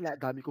lahat.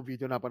 Dami ko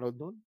video napanood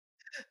nun.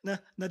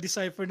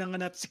 Na-decipher na nga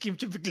natin si Kim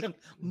Chiu biglang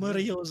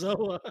Maria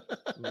Ozawa.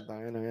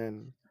 Tayo na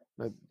yan.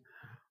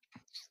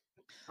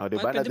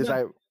 Diba?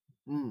 Na-decipher.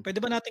 Pwede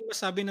ba nating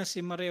masabi na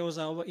si Maria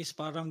Ozawa is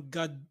parang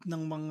god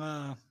ng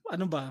mga,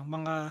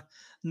 mga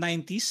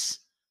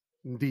 90s?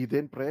 Hindi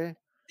din, pre.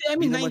 I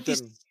mean,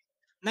 90s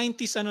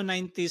 90s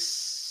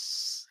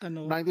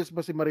ba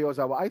si Maria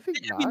Ozawa? I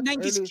think not. I mean,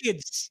 90s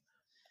kids.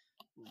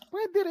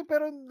 Pwede rin,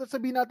 pero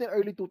sabihin natin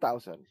early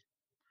 2000.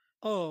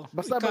 Oh,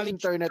 basta may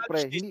internet,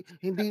 pre.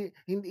 Hindi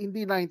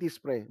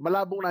 90s, pre.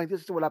 Malabong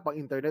 90s kasi wala pang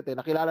internet eh.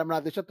 Nakilala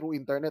natin siya through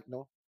internet,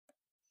 no?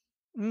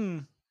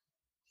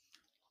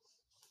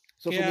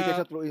 So sumikat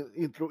siya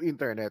through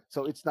internet.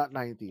 So it's not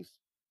 90s.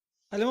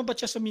 Alam mo ba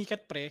siya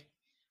sumikat, pre?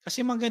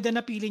 Kasi maganda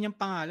na pili niyang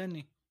pangalan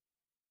eh.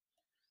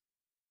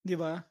 Di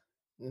ba?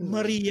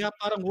 Maria,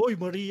 parang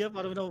Maria,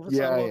 parang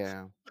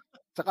Yeah.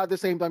 Saka at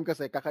the same time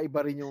kasi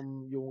kakaiba rin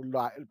yung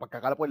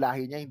pagkakala ko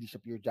lahi niya, hindi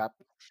siya pure Jap.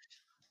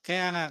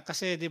 Kaya nga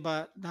kasi 'di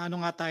ba, naano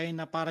nga tayo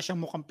na para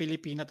siyang mukhang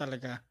Pilipina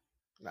talaga.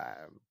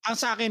 Ang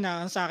sa akin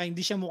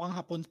hindi siya mukhang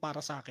Hapon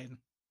para sa akin.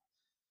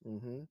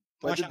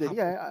 Pwede din,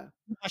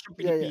 mukha siyang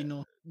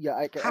Pilipino. Yeah,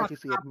 I can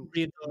see it.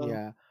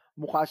 Yeah.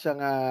 Mukha siyang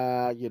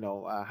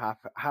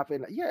half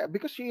and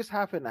because she is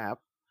half and half.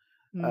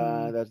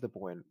 That's the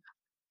point.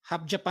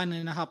 Half Japan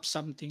and half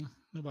something,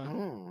 'di ba?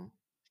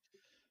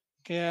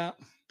 Kaya,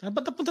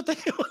 ba't napunta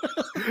tayo?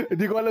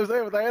 Hindi ko alam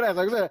sa'yo. Tayo na.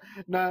 Sabi ko sa'yo,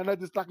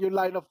 na-distract yung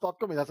line of thought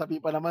ko. May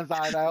sasabihin pa naman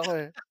sana ako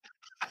eh.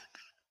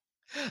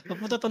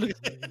 Napunta talaga.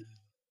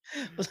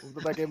 Punta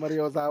tayo kay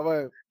Maria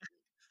Ozawa.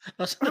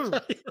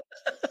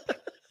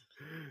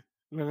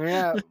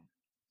 Kaya,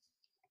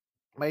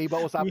 may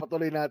iba usapan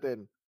tuloy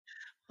natin.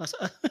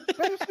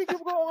 Pero speaking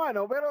of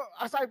pero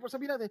aside for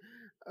sabihin natin,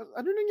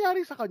 ano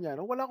nangyari sa kanya?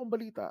 No? Wala akong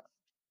balita.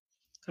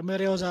 Kay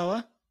Maria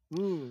Ozawa?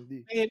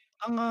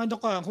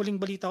 Ang huling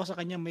balita ko sa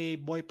kanya, may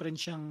boyfriend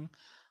siyang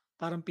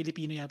parang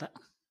Pilipino yata.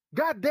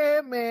 God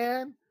damn,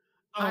 man!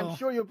 I'm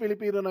sure yung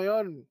Pilipino na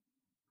yon.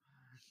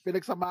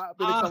 Ah,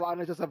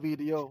 Pinagsawaan na siya sa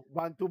video.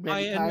 One too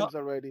many ay ano, times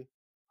already.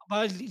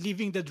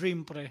 living the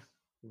dream pre.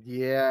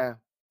 Yeah.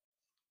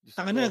 Diyos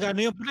Tanga na ko. nag-ano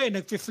yun pre,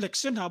 nagfi-flex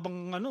yun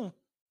habang ano,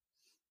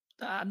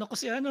 ano ko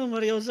si ano,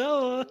 Maria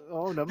Ozawa,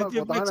 Oo naman,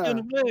 puta ka nagfi-flex na.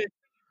 yun pre.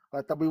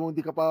 Kahit sabi mo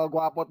hindi ka pa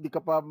gwapo at di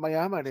ka pa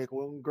mayaman eh.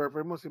 Kung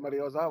girlfriend mo si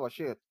Maria Ozawa,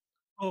 shit.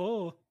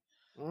 Oo.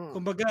 Mm.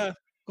 Kumbaga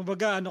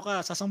kumbaga ano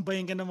ka,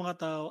 sasambahin ka ng mga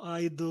tao, Oo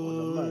naman.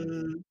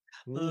 idol,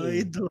 Mm.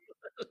 idol,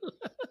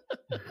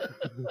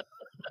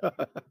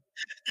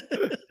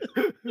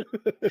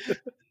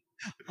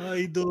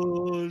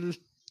 idol.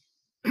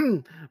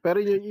 Pero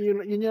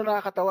yun yung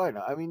nakakatawa,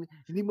 no? I mean,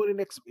 hindi mo rin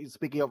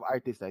speaking of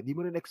artist, hindi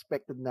mo rin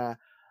expected na,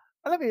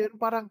 alam mo yun,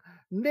 parang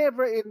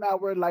never in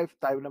our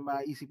lifetime na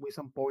maisip mo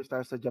isang porn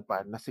star sa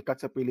Japan na sikat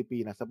sa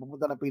Pilipinas, na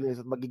pupunta ng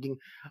Pilipinas at magiging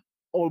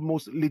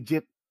almost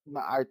legit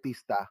na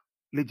artista,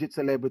 legit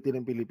celebrity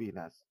ng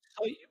Pilipinas.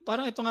 Ay,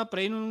 parang ito nga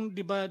pre, nung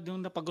 'di ba nung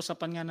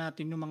napag-usapan nga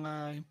natin yung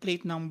mga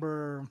plate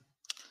number,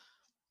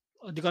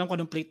 di ko alam kung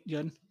anong plate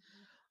 'yun.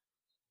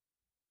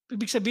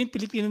 Ibig sabihin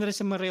Pilipino na rin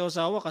si Maria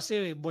Ozawa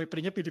kasi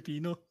boyfriend niya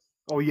Pilipino.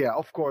 Oh yeah,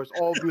 of course,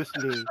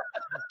 obviously.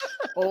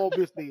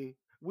 Obviously,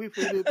 we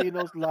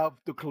Filipinos love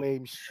to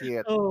claim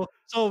shit.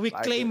 So we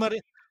Like, claim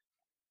Maria,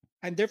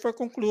 and therefore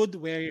conclude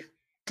we're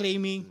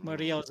claiming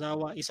Maria mm,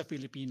 Ozawa is a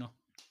Filipino.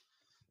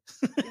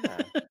 yeah,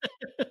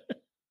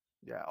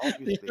 yeah,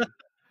 obviously.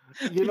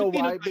 You know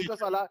Filipino why? tayo.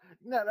 Because a lot.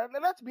 No,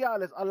 let's be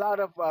honest. A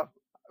lot of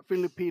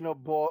Filipino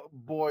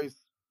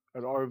boys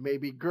or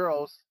maybe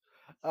girls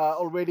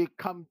already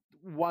come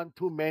one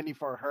too many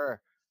for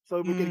her,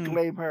 so we can Mm.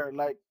 claim her.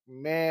 Like,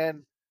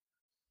 man,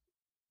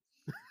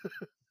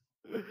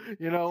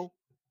 you know,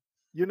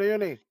 yun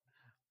eh.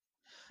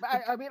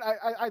 I mean,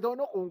 I don't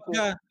know kung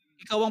Kumbaga,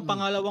 ikaw ang mm.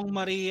 pangalawang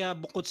Maria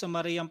bukod sa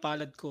Mariang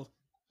Palad ko.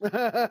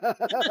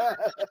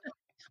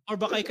 Or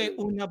baka ikay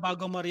una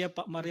bago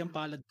Mariang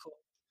Palad ko.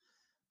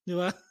 Di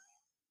ba?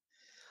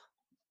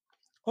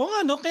 Oo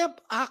nga no,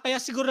 kaya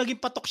siguro naging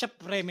patok siya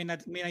pre, may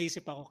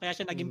naisip ako. Kaya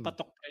siya naging Mm,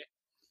 patok pre.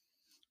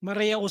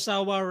 Maria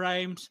Ozawa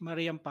rhymes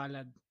Mariang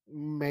Palad.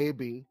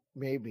 maybe.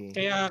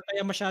 Kaya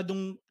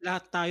masyadong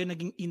lahat tayo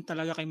naging in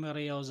talaga kay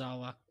Maria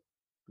Ozawa.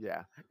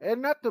 Yeah.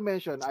 And not to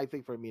mention, I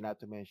think for me,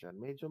 not to mention,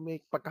 medyo may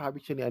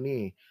pagkahabit siya ni ano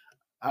eh.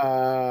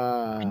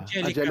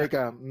 Angelica.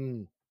 Angelica.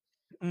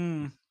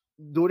 Mm.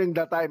 During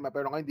that time,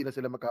 pero ngayon hindi na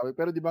sila magkahawig.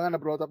 Pero di ba nga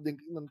na-brought up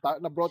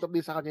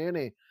din sa kanya yun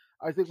eh.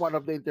 I think one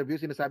of the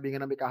interviews, sinasabi nga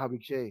na may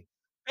kahawig siya eh.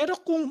 Pero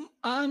kung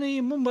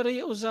aanuhin mo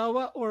Maria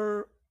Ozawa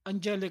or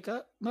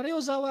Angelica, Maria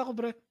Ozawa ako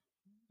pre.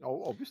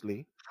 Oh,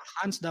 obviously.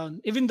 Hands down.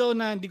 Even though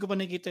na hindi ko pa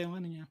nakikita yung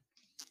ano niya.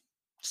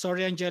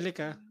 Sorry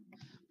Angelica,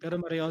 pero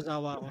Maria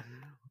Ozawa ako.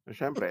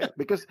 Siyempre.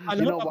 Because,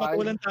 Alam you mo, know why?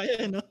 papatulan tayo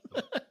no?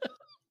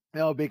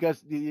 No,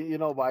 because, you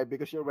know why?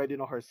 Because you already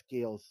know her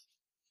skills.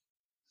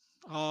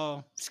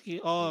 Yeah.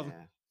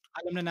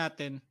 Alam na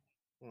natin.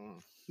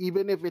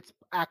 Even if it's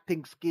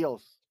acting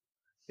skills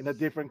in a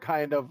different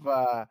kind of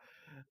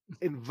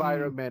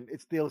environment,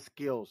 it's still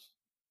skills.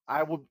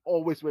 I would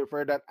always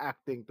refer that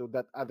acting to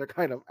that other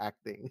kind of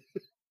acting.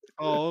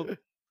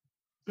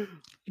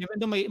 Even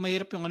though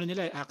mahirap yung ano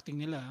nila, acting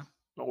nila.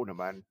 Oo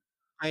naman.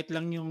 Kahit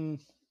lang yung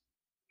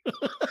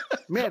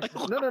Man,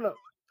 no.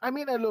 I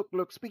mean,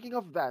 look, speaking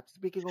of that,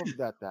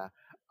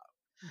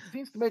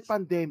 since may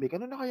pandemic,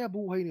 ano na kaya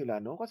buhay nila,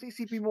 no? Kasi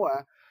isipin mo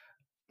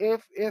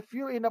if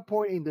you're in a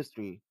porn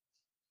industry,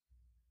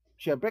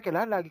 syempre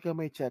kailangan lagi kang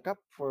may check-up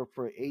for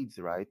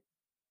AIDS, right?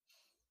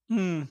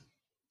 Tingin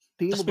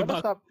mo ba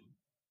na-stop?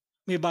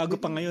 May bago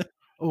pa ngayon.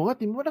 Oo nga,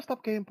 tingin mo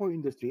na-stop kayo yung porn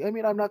industry? I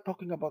mean, I'm not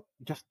talking about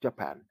just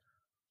Japan.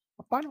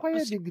 Paano kaya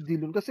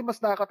didilon? Kasi mas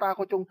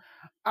nakakatakot yung,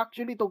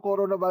 actually, itong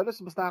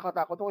coronavirus, mas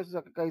nakakatakot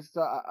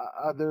kaysa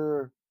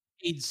other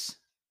AIDS.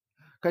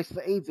 Kaysa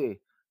sa AIDS eh.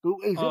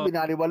 Kung AIDS yung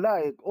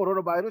binaliwala eh.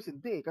 Coronavirus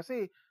hindi eh.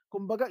 Kasi,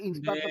 kumbaga,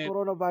 instant na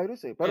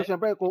coronavirus eh. Pero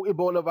syempre, kung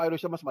Ebola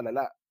virus siya, mas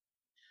malala.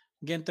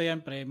 Ganito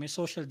yan, pre. May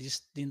social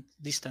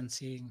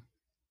distancing.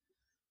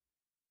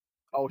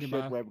 Oh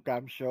diba? Shit,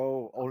 webcam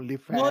show.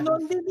 OnlyFans.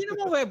 No, hindi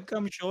naman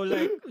webcam show.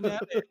 Like,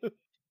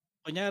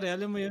 kunyari,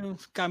 alam mo yung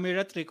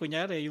camera trick,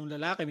 kunyari, yung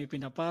lalaki may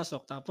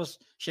pinapasok.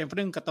 Tapos, syempre,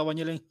 yung katawan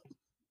niya lang,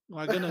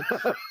 mga ganun.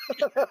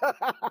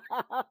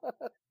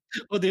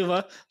 O, di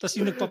ba? Tapos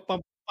yung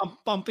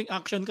nagpa-pumping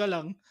action ka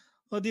lang.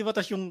 O, di ba?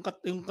 Tapos yung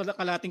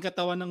kalating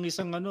katawan ng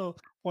isang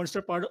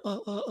monster part,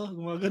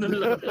 mga ganun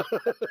lang.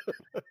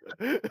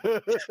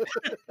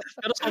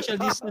 Pero social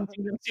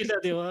distancing lang sila,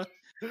 di ba?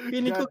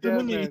 Piling ko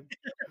ganun eh.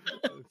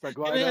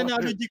 Yun yung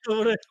analogy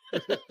ko rin.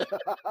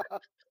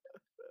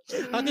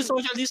 At yung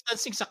social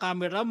distancing sa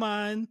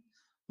cameraman,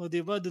 o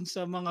di ba? Dun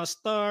sa mga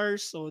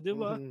stars, o di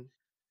ba?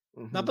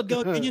 Dapat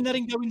gawin na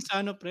rin gawin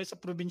sa pre, sa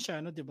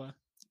probinsyano, di ba?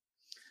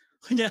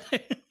 Kunyari,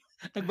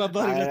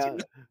 nagbabaril lang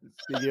sila.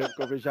 Speaking of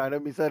probinsyano,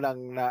 minsan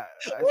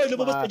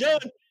lumabas ka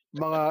dyan!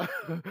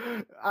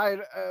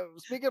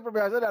 Speaking of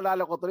probinsyano,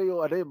 naalala ko tuloy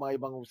yung mga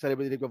ibang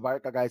celebrity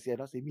nagbabaril, kagaya si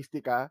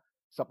Mystica,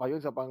 sa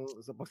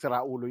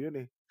pagsira ulo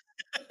yun eh.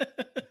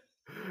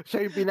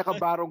 Siya yung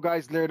pinaka-barong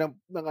Geisler ng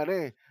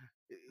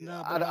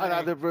Na babae.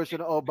 Another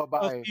version o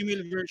babae.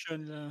 Female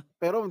version.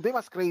 Pero hindi,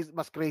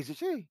 mas crazy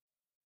siya eh.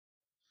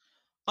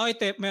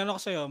 Ite, meron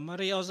ako sa'yo.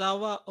 Maria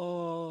Ozawa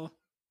o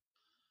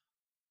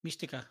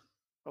Mystica?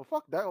 Oh,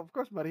 fuck that. Of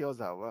course, Maria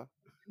Ozawa.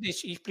 Hindi,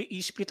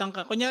 isplitan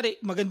ka. Kunyari,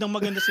 maganda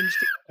si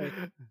Mystica.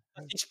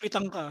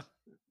 Isplitan ka.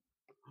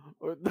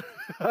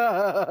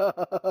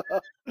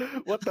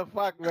 What the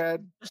fuck,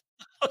 man?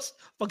 Tapos,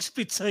 pag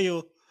split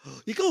sa'yo,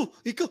 ikaw,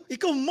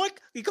 Mark,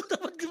 ikaw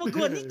dapat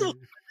gumagawa nito.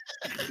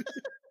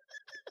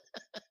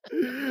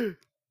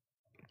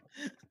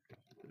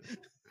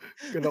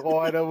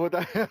 Kalokohan na mo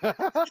tayo.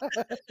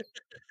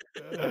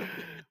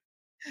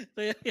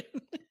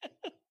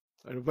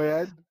 Ano ba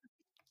yan?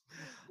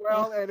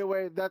 Well,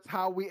 anyway, that's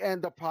how we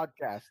end the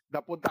podcast.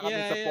 Napunta kami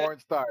sa porn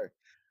star.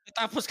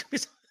 Natapos kami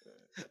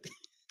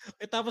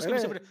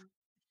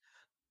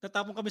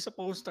sa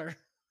porn star.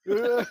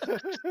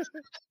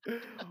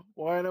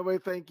 Well, anyway,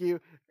 thank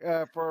you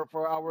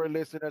for our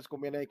listeners.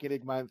 Kung may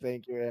nakikinig man,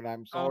 thank you. And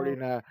I'm sorry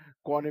na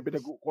kung ano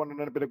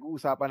na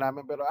pinag-uusapan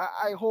namin. Pero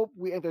I hope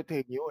we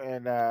entertain you.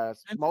 And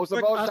most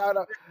of all,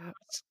 shout out.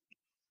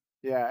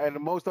 Yeah,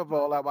 and most of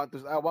all, I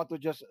want to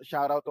just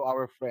shout out to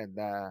our friend.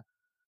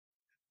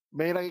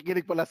 May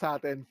nakikinig pala sa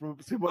atin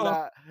from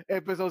simula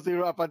episode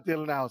 0 up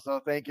until now. So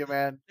thank you,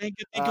 man. Thank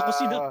you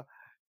kasi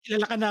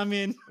kilala ka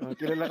namin.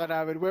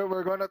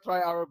 We're gonna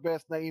try our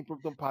best na improve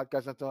tong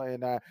podcast na to,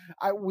 and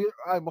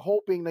I'm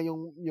hoping na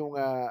yung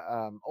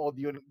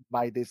audio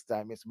by this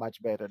time is much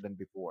better than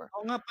before.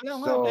 Oo nga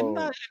pala,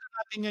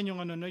 natin yan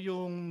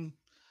yung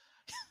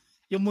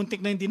yung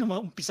muntik na hindi na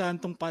maumpisahan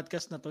tong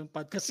podcast na to, yung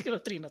podcast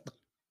 03 na to.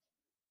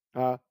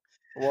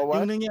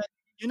 What?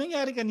 Yung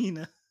nangyari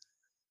kanina.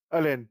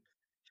 Alin?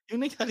 Yung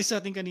nangyari sa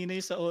atin kanina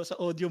yung sa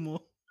audio mo.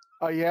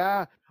 Oh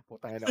yeah.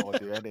 Putang ina,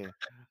 audio yan eh.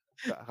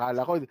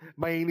 Akala ko,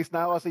 mahinis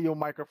na ako kasi yung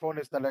microphone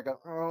is talaga,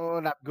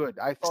 not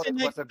good. I thought it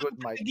was a good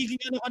mic.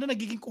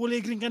 Nagiging kulay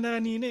green ka na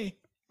kanina eh.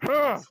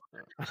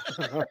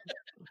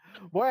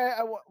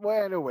 Well,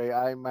 anyway,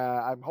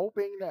 I'm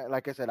hoping that,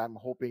 like I said, I'm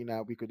hoping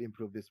that we could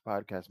improve this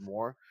podcast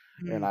more,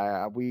 and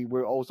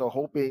we're also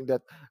hoping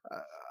that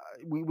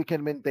we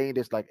can maintain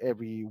this like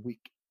every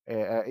week.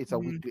 It's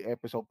a weekly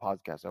episode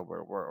podcast, so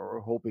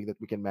we're hoping that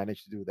we can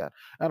manage to do that,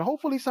 and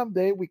hopefully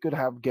someday we could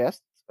have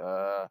guests.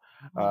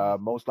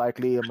 Most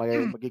likely,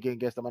 magiging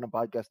guest naman ng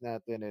podcast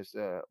natin is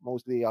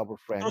mostly our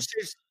friends.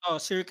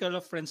 Circle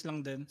of friends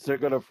lang din.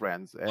 Circle of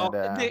friends, and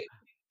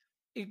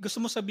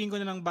gusto mo sabihin ko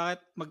na lang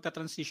bakit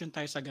magta-transition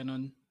tayo sa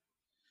ganun?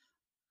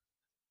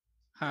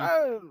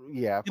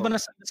 Yeah. Diba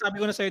nasabi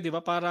ko na sa'yo, di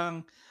ba?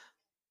 Parang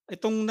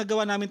itong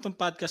nagawa namin tong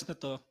podcast na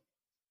to,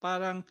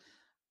 parang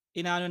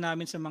inaano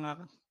namin sa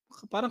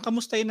parang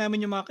kamustahin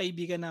namin yung mga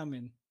kaibigan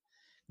namin.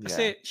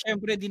 Kasi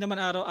syempre di naman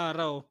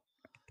araw-araw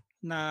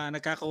na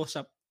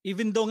nagkakausap.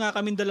 Even though nga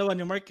kaming dalawa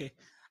ni Mark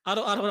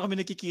araw-araw na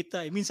kami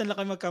nagkikita Minsan lang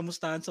kami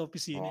magkamustahan sa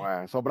opisina.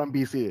 Okay. Sobrang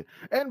busy.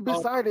 And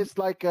besides, it's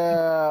like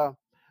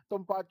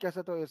tong podcast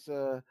na to is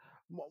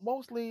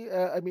mostly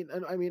I mean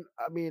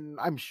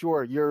I'm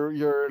sure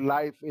your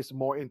life is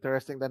more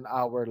interesting than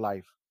our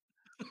life.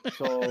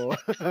 So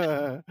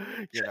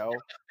you know.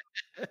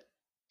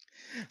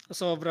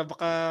 Sobra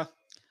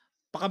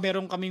baka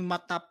meron kaming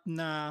matap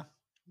na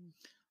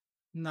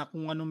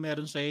kung ano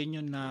meron sa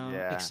inyo na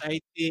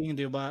exciting,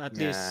 di ba? At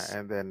least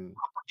and then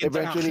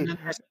eventually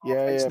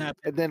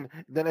and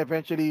then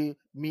eventually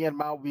me and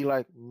Ma will be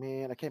like,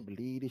 man, I can't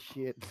believe this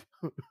shit.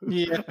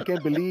 I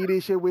can't believe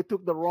this shit. We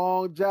took the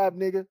wrong job,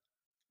 nigga.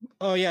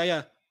 Oh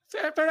yeah.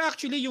 Pero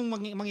actually yung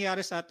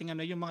mangyayari sa ating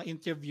yung mga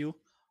interview,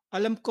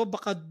 alam ko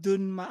baka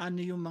dun maano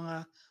yung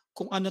mga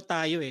kung ano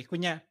tayo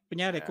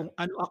kunyari kung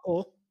ano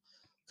ako,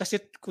 kasi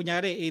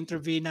kunyari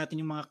i-interview natin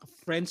yung mga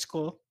friends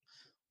ko,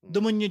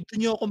 doon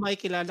nyo ako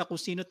makikilala kung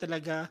sino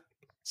talaga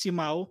si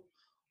Mau,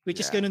 which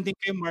is ganun din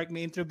kay Mark.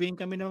 May interviewin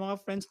kami ng mga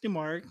friends ni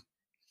Mark,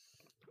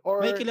 or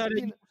makikilala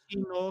nyo kung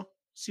sino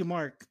si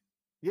Mark.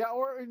 Yeah,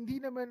 or hindi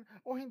naman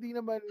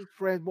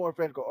friend mo or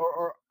friend ko,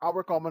 or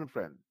our common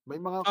friend. May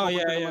mga common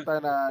naman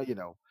tayo na,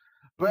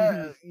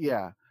 but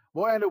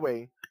well,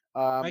 anyway,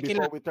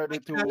 before we turn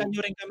into, makikilala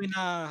nyo rin kami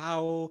na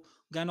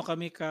gano'n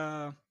kami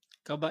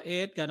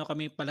kabait, gano'n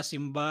kami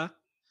palasimba,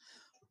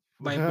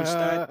 Bible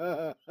study.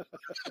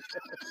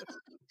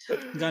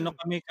 Gano'n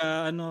kami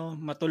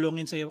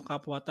matulungin sa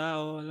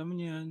kapwa-tao, alam mo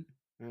yan.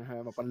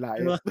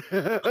 Mapanlait. Diba?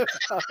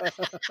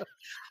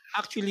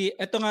 Actually,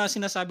 ito nga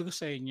sinasabi ko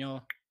sa inyo.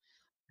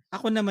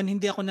 Ako naman,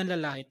 hindi ako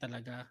nanlalait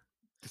talaga.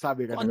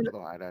 Sabi ka ng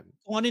katotohanan.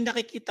 Kung ano yung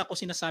nakikita ko,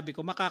 sinasabi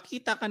ko,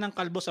 makakita ka ng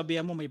kalbo,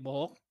 sabihan mo may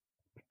buhok.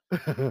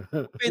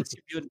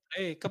 Offensive yun.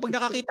 Kapag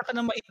nakakita ka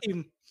ng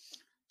maitim,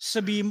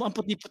 sabihin mo ang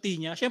puti-puti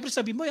niya. Siyempre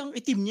sabihin mo, yung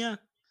itim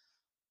niya.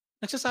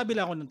 Nagsasabi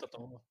lang ako ng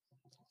totoo.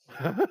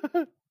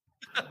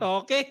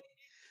 Okay?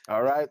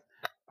 All right.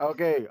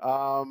 Okay.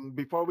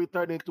 Before we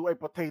turn into a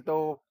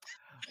potato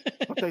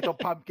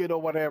pumpkin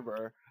or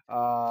whatever,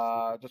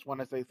 just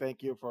want to say thank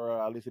you for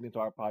listening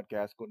to our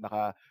podcast. Kung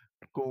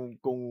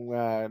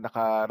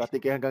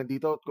nakarating kayo hanggang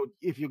dito,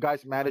 if you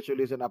guys managed to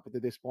listen up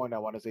to this point,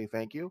 I want to say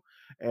thank you.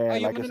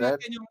 And like I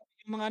said, yung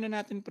mga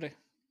natin pre.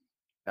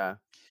 Yeah.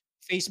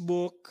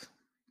 Facebook.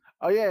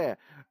 Oh yeah.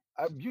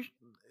 You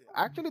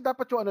actually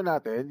dapat yung ano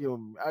natin,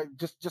 yung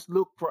just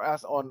look for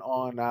us on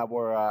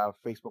our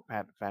Facebook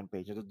fan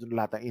page. Doon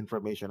lahat ng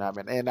information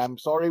namin. And I'm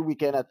sorry we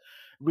cannot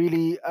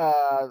really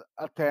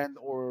attend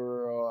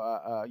or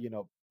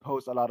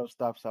post a lot of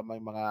stuff sa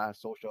may mga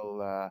social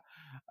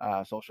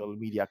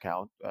media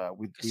account.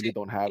 We Kasi really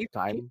don't have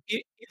time.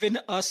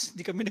 even us,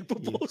 di kami E-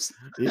 nagpo-post.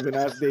 Even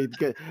as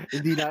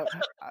hindi na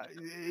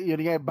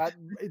yun nga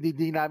hindi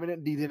din namin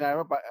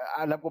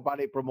alam ko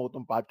paano i-promote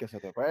ng podcast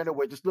na to. But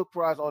anyway, just look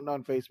for us on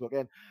Facebook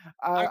and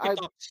I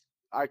Architox.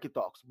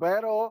 Architalks.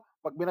 Pero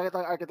pag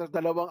binakita ang Architalks,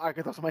 dalawang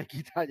Architalks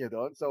makikita niyo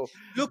doon. So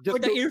Look for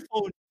just the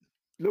earphone.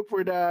 look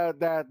for the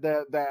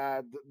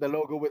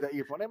logo with the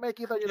earphone. And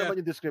makikita niyo Yeah.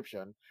 naman yung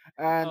description.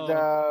 And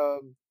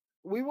Oh,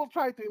 we will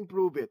try to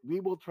improve it. We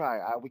will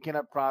try. We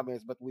cannot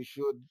promise, but we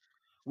should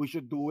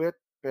do it.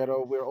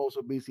 Pero we're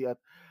also busy at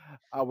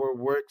our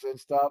works and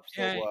stuff.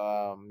 yeah.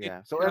 So It, yeah.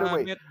 So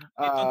anyway, itong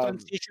um,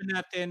 transition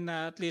natin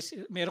na at least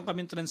meron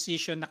kaming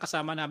transition na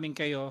kasama namin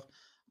kayo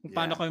kung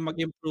paano yeah, kami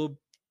mag-improve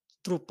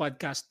through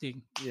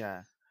podcasting.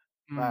 yeah.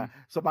 Mm.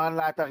 Sa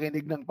mga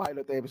nakikinig ng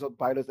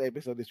pilot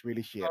episode is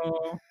really shit.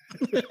 So,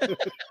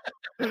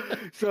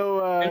 So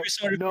very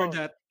sorry for no,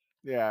 that.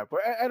 yeah.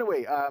 But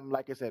anyway,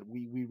 like I said,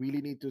 we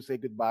really need to say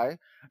goodbye,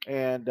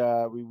 and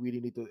we really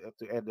need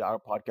to end our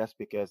podcast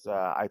because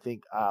I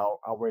think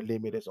our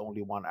limit is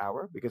only 1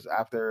 hour. Because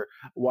after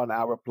 1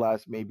 hour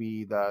plus,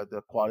 maybe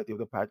the quality of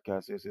the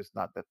podcast is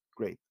not that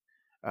great.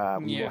 We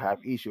will Yeah.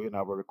 have issue in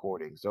our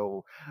recording.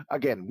 So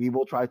again, we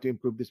will try to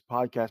improve this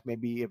podcast.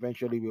 Maybe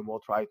eventually we will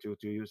try to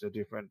use a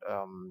different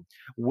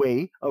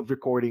way of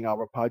recording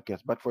our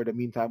podcast. But for the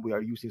meantime, we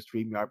are using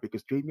StreamYard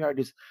because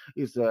StreamYard is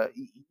a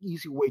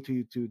easy way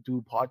to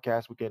do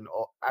podcasts. We can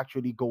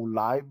actually go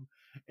live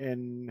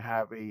and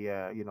have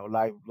a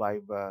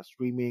live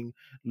streaming,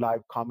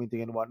 live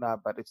commenting and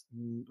whatnot. But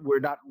we're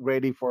not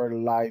ready for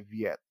live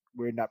yet.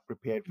 We're not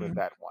prepared for Mm.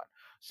 that one.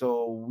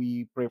 So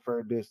we prefer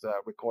this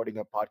recording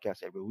a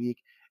podcast every week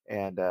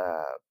and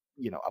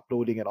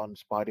uploading it on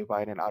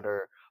Spotify and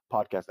other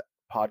podcast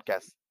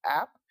podcast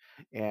app.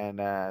 And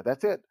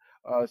that's it.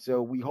 So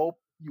we hope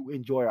you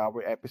enjoy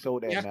our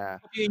episode Yeah. and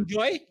Hope you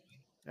enjoy.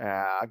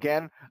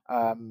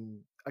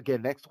 again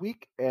next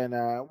week and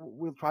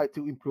we'll try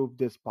to improve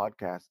this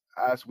podcast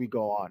as we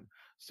go on.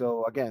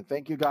 So again,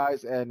 thank you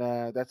guys and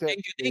that's it.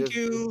 Thank you. This Thank is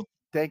you.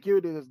 Thank you.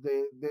 This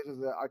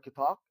is the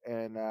Architalk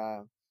and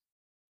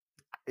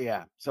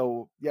yeah.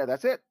 So yeah,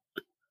 that's it.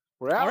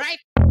 We're All out. right.